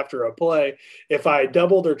maybe after a play. If I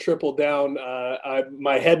doubled or tripled down,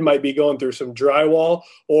 my head might be going through some drywall,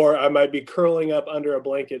 or I might be curling up under a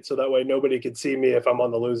blanket so that way nobody could see me if I'm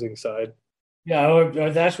on the losing side. Yeah,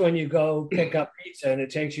 or that's when you go pick up pizza and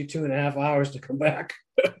it takes you 2.5 hours to come back.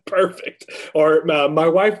 Perfect. Or my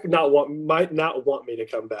wife might not want me to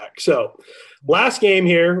come back. So, last game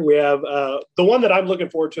here, we have the one that I'm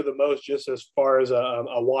looking forward to the most, just as far as a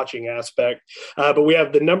watching aspect. But we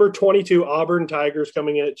have the number 22 Auburn Tigers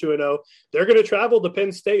coming in at 2-0. They're going to travel to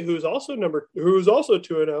Penn State, who's also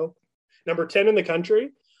 2-0, number 10 in the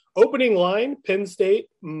country. Opening line, Penn State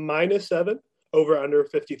 -7, over under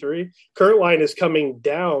 53. Current line is coming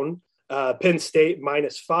down, Penn State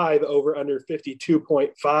 -5, over under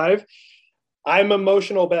 52.5. I'm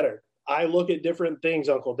emotional better. I look at different things,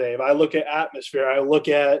 Uncle Dave. I look at atmosphere. I look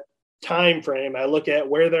at time frame. I look at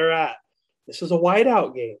where they're at. This is a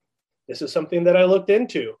whiteout game. This is something that I looked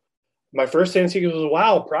into. My first instinct was,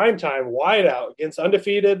 wow, primetime whiteout against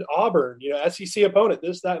undefeated Auburn, SEC opponent,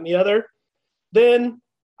 this, that, and the other. Then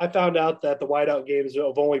I found out that the whiteout games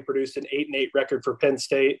have only produced an 8-8 record for Penn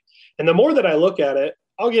State. And the more that I look at it,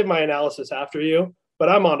 I'll give my analysis after you, but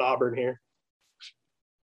I'm on Auburn here.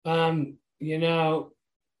 Um, you know,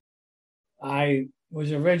 I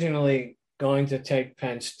was originally going to take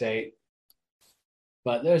Penn State,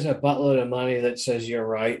 but there's a buttload of money that says you're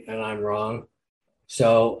right and I'm wrong.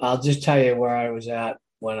 So I'll just tell you where I was at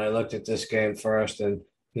when I looked at this game first. And,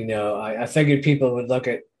 I figured people would look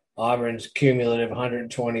at Auburn's cumulative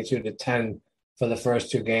 122-10 for the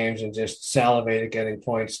first two games and just salivate at getting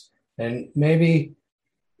points. And maybe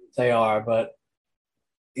they are, but,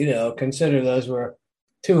 consider those were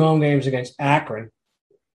two home games against Akron,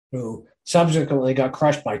 who subsequently got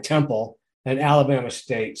crushed by Temple and Alabama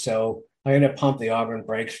State. So I'm going to pump the Auburn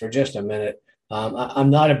brakes for just a minute. I'm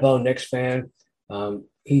not a Bo Nix fan.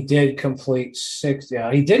 He didn't complete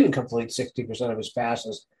 60% of his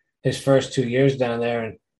passes his first 2 years down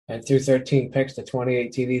there, and threw 13 picks to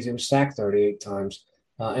 28 TDs. He was sacked 38 times.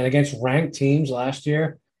 And against ranked teams last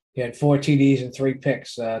year, he had 4 TDs and 3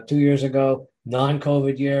 picks. 2 years ago,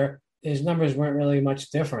 non-COVID year, his numbers weren't really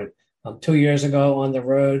much different. 2 years ago on the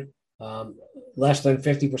road, less than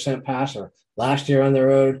 50% passer. Last year on the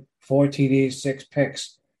road, 4 TDs, 6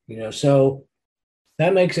 picks. So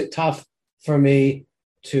that makes it tough for me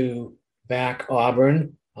to back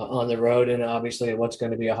Auburn on the road, and obviously what's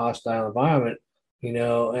going to be a hostile environment.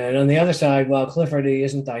 And on the other side, while Clifford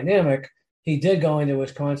isn't dynamic, he did go into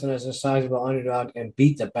Wisconsin as a sizable underdog and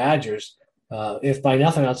beat the Badgers, if by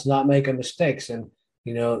nothing else, not making mistakes. And,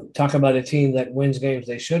 talk about a team that wins games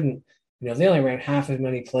they shouldn't. They only ran half as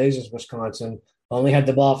many plays as Wisconsin, only had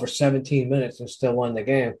the ball for 17 minutes and still won the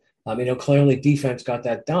game. Clearly defense got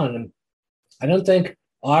that done. And I don't think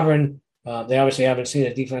Auburn, they obviously haven't seen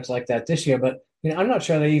a defense like that this year, but, I'm not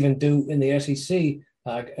sure they even do in the SEC,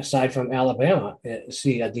 aside from Alabama,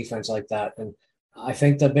 see a defense like that. And I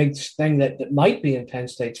think the big thing that might be in Penn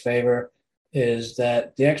State's favor is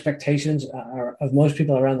that the expectations of most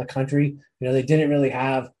people around the country, they didn't really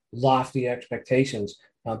have lofty expectations.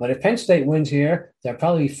 But if Penn State wins here, they'll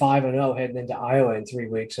probably be 5-0 heading into Iowa in 3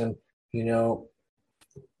 weeks. And,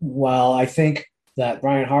 while I think that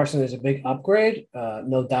Brian Harsin is a big upgrade,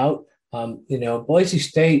 no doubt, Boise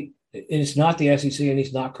State is not the SEC and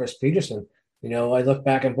he's not Chris Peterson. I look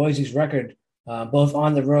back at Boise's record, both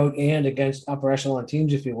on the road and against upper echelon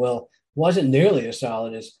teams, if you will, wasn't nearly as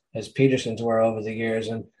solid as Peterson's were over the years.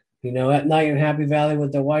 And, at night in Happy Valley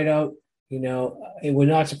with the whiteout, it would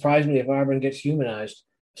not surprise me if Auburn gets humanized.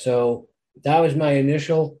 So that was my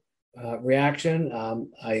initial reaction.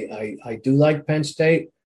 I do like Penn State,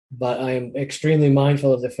 but I am extremely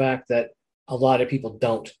mindful of the fact that a lot of people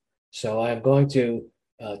don't. So I'm going to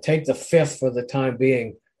take the fifth for the time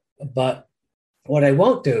being. But what I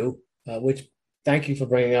won't do, which thank you for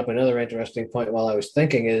bringing up another interesting point while I was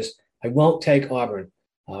thinking, is I won't take Auburn.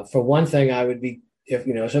 For one thing, I would be, if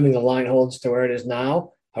assuming the line holds to where it is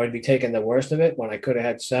now, I would be taking the worst of it when I could have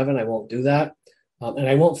had 7. I won't do that. And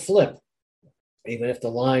I won't flip, even if the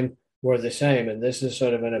line were the same. And this is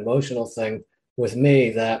sort of an emotional thing with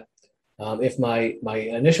me that if my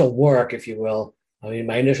initial work, if you will,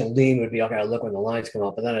 my initial lean would be, okay, I look when the lines come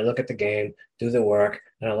up, but then I look at the game, do the work,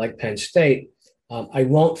 and I like Penn State. I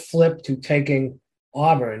won't flip to taking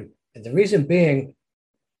Auburn. And the reason being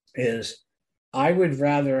is I would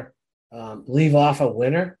rather leave off a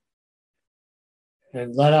winner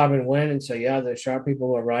and let Auburn win and say, yeah, the sharp people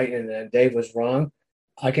were right and Dave was wrong.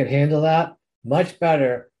 I can handle that much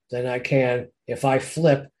better than I can if I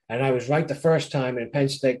flip and I was right the first time and Penn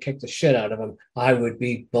State kicked the shit out of them. I would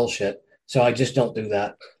be bullshit. So I just don't do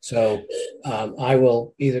that. So I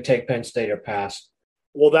will either take Penn State or pass.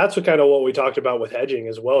 Well, that's kind of what we talked about with hedging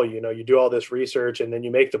as well. You do all this research and then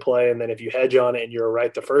you make the play. And then if you hedge on it and you're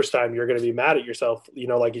right the first time, you're going to be mad at yourself,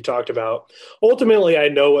 like you talked about. Ultimately, I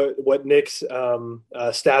know what Nick's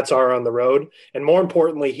stats are on the road. And more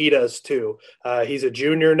importantly, he does too. He's a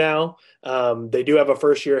junior now. They do have a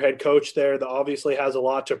first year head coach there that obviously has a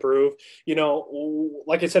lot to prove.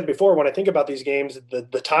 Like I said before, when I think about these games,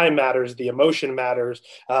 the time matters, the emotion matters,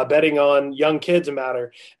 betting on young kids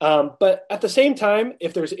matter. But at the same time,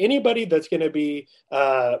 if there's anybody that's going to be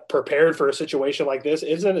prepared for a situation like this,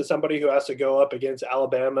 isn't it somebody who has to go up against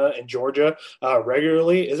Alabama and Georgia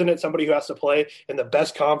regularly? Isn't it somebody who has to play in the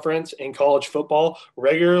best conference in college football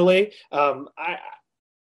regularly?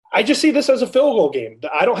 I just see this as a field goal game.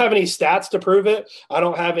 I don't have any stats to prove it. I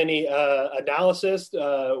don't have any analysis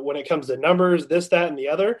when it comes to numbers, this, that, and the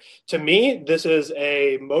other. To me, this is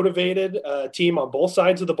a motivated team on both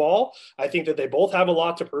sides of the ball. I think that they both have a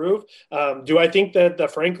lot to prove. Do I think that the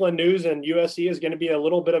Franklin News and USC is going to be a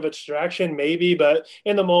little bit of a distraction? Maybe, but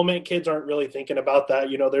in the moment, kids aren't really thinking about that.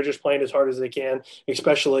 They're just playing as hard as they can,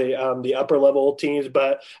 especially the upper level teams.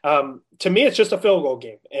 But to me, it's just a field goal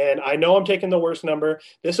game. And I know I'm taking the worst number.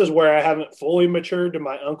 This is where I haven't fully matured to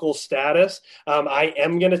my uncle's status. I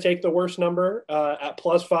am going to take the worst number at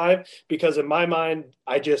 +5 because in my mind,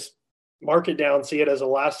 I just mark it down, see it as a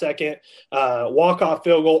last second walk-off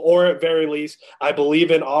field goal, or at very least, I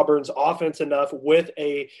believe in Auburn's offense enough with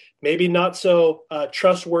a maybe not so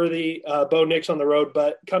trustworthy Bo Nix on the road,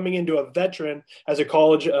 but coming into a veteran as a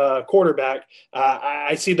college quarterback,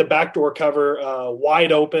 I see the backdoor cover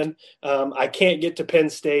wide open. I can't get to Penn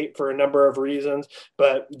State for a number of reasons,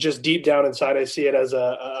 but just deep down inside, I see it as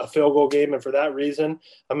a field goal game. And for that reason,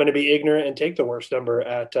 I'm going to be ignorant and take the worst number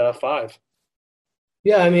at 5.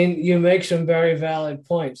 Yeah, I mean, you make some very valid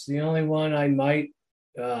points. The only one I might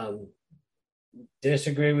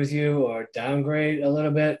disagree with you or downgrade a little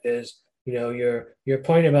bit is, your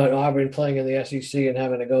point about Auburn playing in the SEC and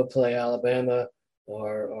having to go play Alabama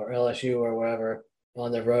or LSU or wherever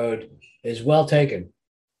on the road is well taken.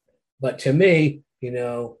 But to me,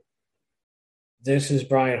 this is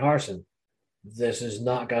Brian Harsin. This is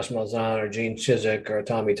not Gus Malzahn or Gene Chizik or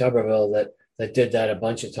Tommy Tuberville that did that a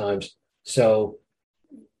bunch of times. So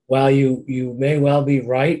while you may well be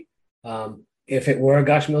right, if it were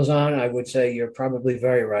Gus Malzahn, I would say you're probably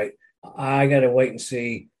very right. I got to wait and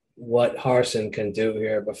see what Harsin can do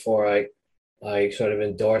here before I sort of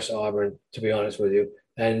endorse Auburn, to be honest with you.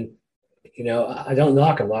 And, I don't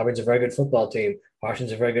knock him. Auburn's a very good football team.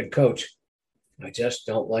 Harsin's a very good coach. I just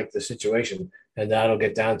don't like the situation. And that'll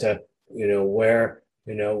get down to, where,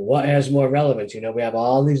 what has more relevance. We have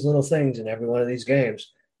all these little things in every one of these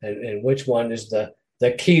games, and which one is the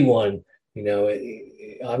key one.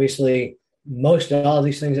 Obviously, most of all of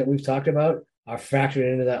these things that we've talked about are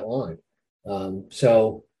factored into that line.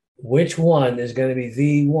 So which one is going to be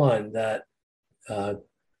the one that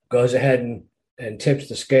goes ahead and tips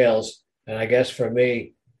the scales? And I guess for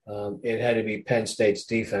me, it had to be Penn State's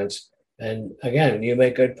defense. And again, you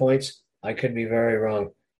make good points. I could be very wrong.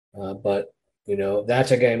 But,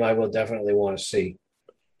 that's a game I will definitely want to see.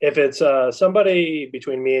 If it's somebody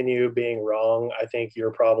between me and you being wrong, I think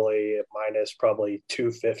you're probably minus probably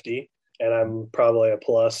 250, and I'm probably a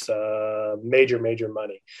plus major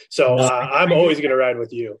money. So No, I'm always going to ride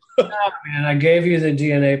with you. man, I gave you the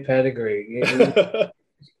DNA pedigree.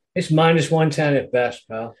 It's minus 110 at best,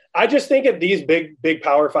 pal. I just think at these big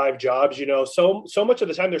Power 5 jobs, so much of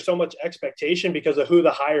the time there's so much expectation because of who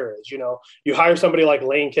the hire is. You hire somebody like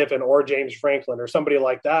Lane Kiffin or James Franklin or somebody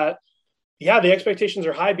like that. Yeah, the expectations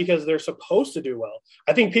are high because they're supposed to do well.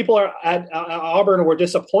 I think people at Auburn were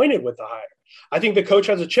disappointed with the hire. I think the coach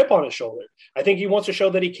has a chip on his shoulder. I think he wants to show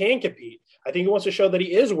that he can compete. I think he wants to show that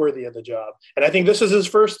he is worthy of the job. And I think this is his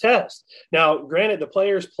first test. Now, granted, the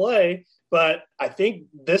players play, but I think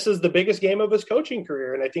this is the biggest game of his coaching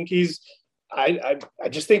career. And I think I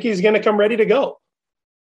just think he's going to come ready to go.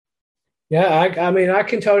 Yeah, I mean, I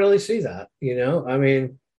can totally see that,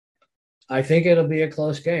 I think it'll be a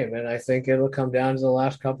close game, and I think it'll come down to the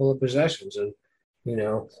last couple of possessions. And,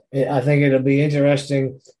 I think it'll be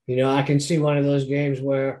interesting. I can see one of those games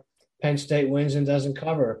where Penn State wins and doesn't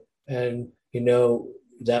cover. And,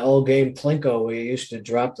 that old game Plinko where you used to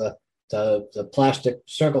drop the plastic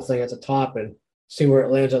circle thing at the top and see where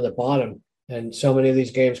it lands on the bottom. And so many of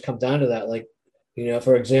these games come down to that. Like,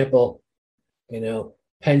 for example,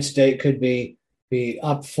 Penn State could be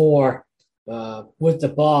up 4 with the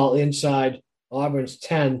ball inside Auburn's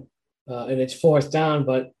 10, and it's 4th down,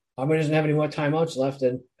 but Auburn doesn't have any more timeouts left,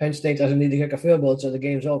 and Penn State doesn't need to kick a field goal, so the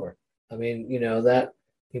game's over. I mean,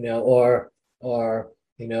 or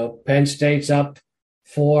Penn State's up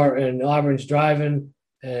 4 and Auburn's driving,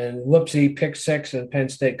 whoopsie, pick six, and Penn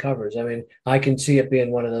State covers. I mean, I can see it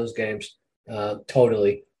being one of those games,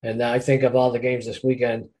 totally. And I think of all the games this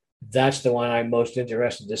weekend, that's the one I'm most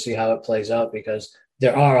interested to see how it plays out because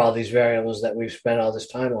there are all these variables that we've spent all this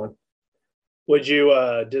time on. Would you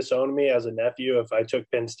disown me as a nephew if I took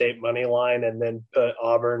Penn State money line and then put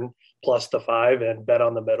Auburn plus the 5 and bet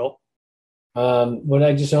on the middle? Would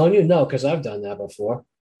I disown you? No, because I've done that before.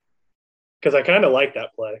 Because I kind of like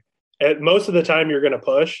that play. At most of the time, you're going to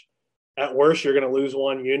push. At worst, you're going to lose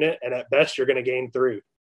 1 unit, and at best, you're going to gain 3.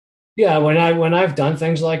 Yeah, when I've done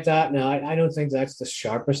things like that, now I don't think that's the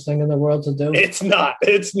sharpest thing in the world to do. It's not.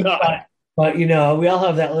 It's not. But we all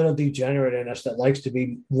have that little degenerate in us that likes to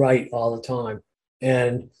be right all the time.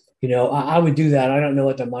 And I would do that. I don't know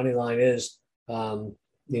what the money line is.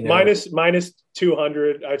 Minus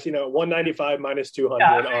 200. I've seen 195 minus 200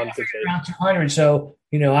 on the tape. Around 200. So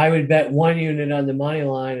I would bet 1 unit on the money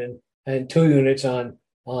line and 2 units on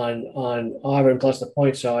Auburn plus the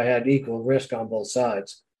point. So I had equal risk on both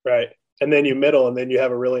sides. Right. And then you middle, and then you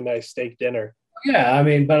have a really nice steak dinner. Yeah, I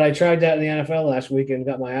mean, but I tried that in the NFL last week and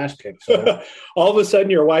got my ass kicked. So. All of a sudden,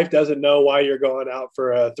 your wife doesn't know why you're going out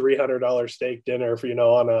for a $300 steak dinner for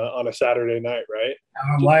on a Saturday night, right?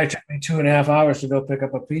 Why it took me 2.5 hours to go pick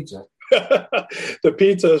up a pizza. The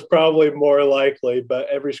pizza is probably more likely, but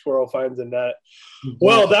every squirrel finds a nut.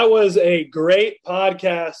 Well, that was a great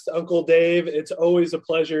podcast, Uncle Dave. It's always a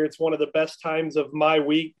pleasure. It's one of the best times of my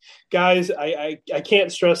week. Guys, I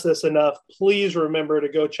can't stress this enough. Please remember to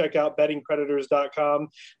go check out bettingpredators.com.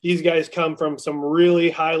 These guys come from some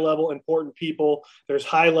really high-level, important people. There's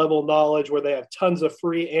high-level knowledge where they have tons of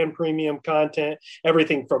free and premium content,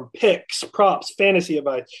 everything from picks, props, fantasy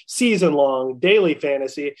advice, season-long, daily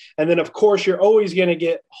fantasy. And then, of course, you're always going to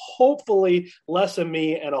get, hopefully, less of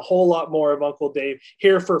me and a whole lot more of Uncle Dave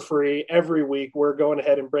here for free every week. We're going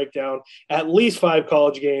ahead and break down at least 5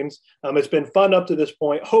 college games. It's been fun up to this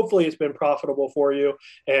point. Hopefully it's been profitable for you,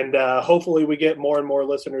 and hopefully we get more and more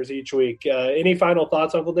listeners each week. Any final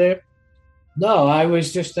thoughts, Uncle Dave? No, I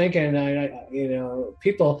was just thinking,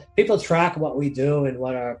 people track what we do and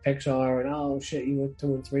what our picks are, and oh shit, you went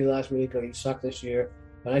 2-3 last week, or you suck this year.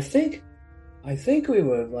 But I think we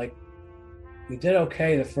were we did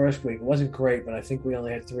okay the first week. It wasn't great, but I think we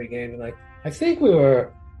only had 3 games, and I think we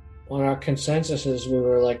were on our consensuses. We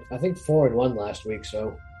were 4-1 last week,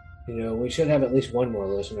 so we should have at least 1 more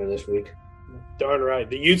listener this week. Darn right.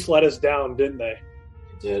 The Utes let us down, didn't they?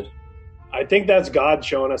 They did. I think that's God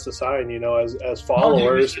showing us a sign, as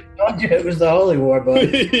followers. It was the Holy War, bud.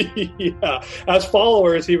 Yeah. As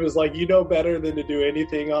followers, he was like, you know better than to do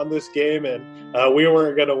anything on this game, and we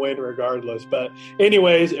weren't going to win regardless. But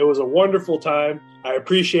anyways, it was a wonderful time. I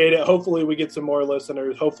appreciate it. Hopefully we get some more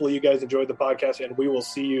listeners. Hopefully you guys enjoyed the podcast, and we will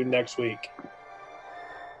see you next week.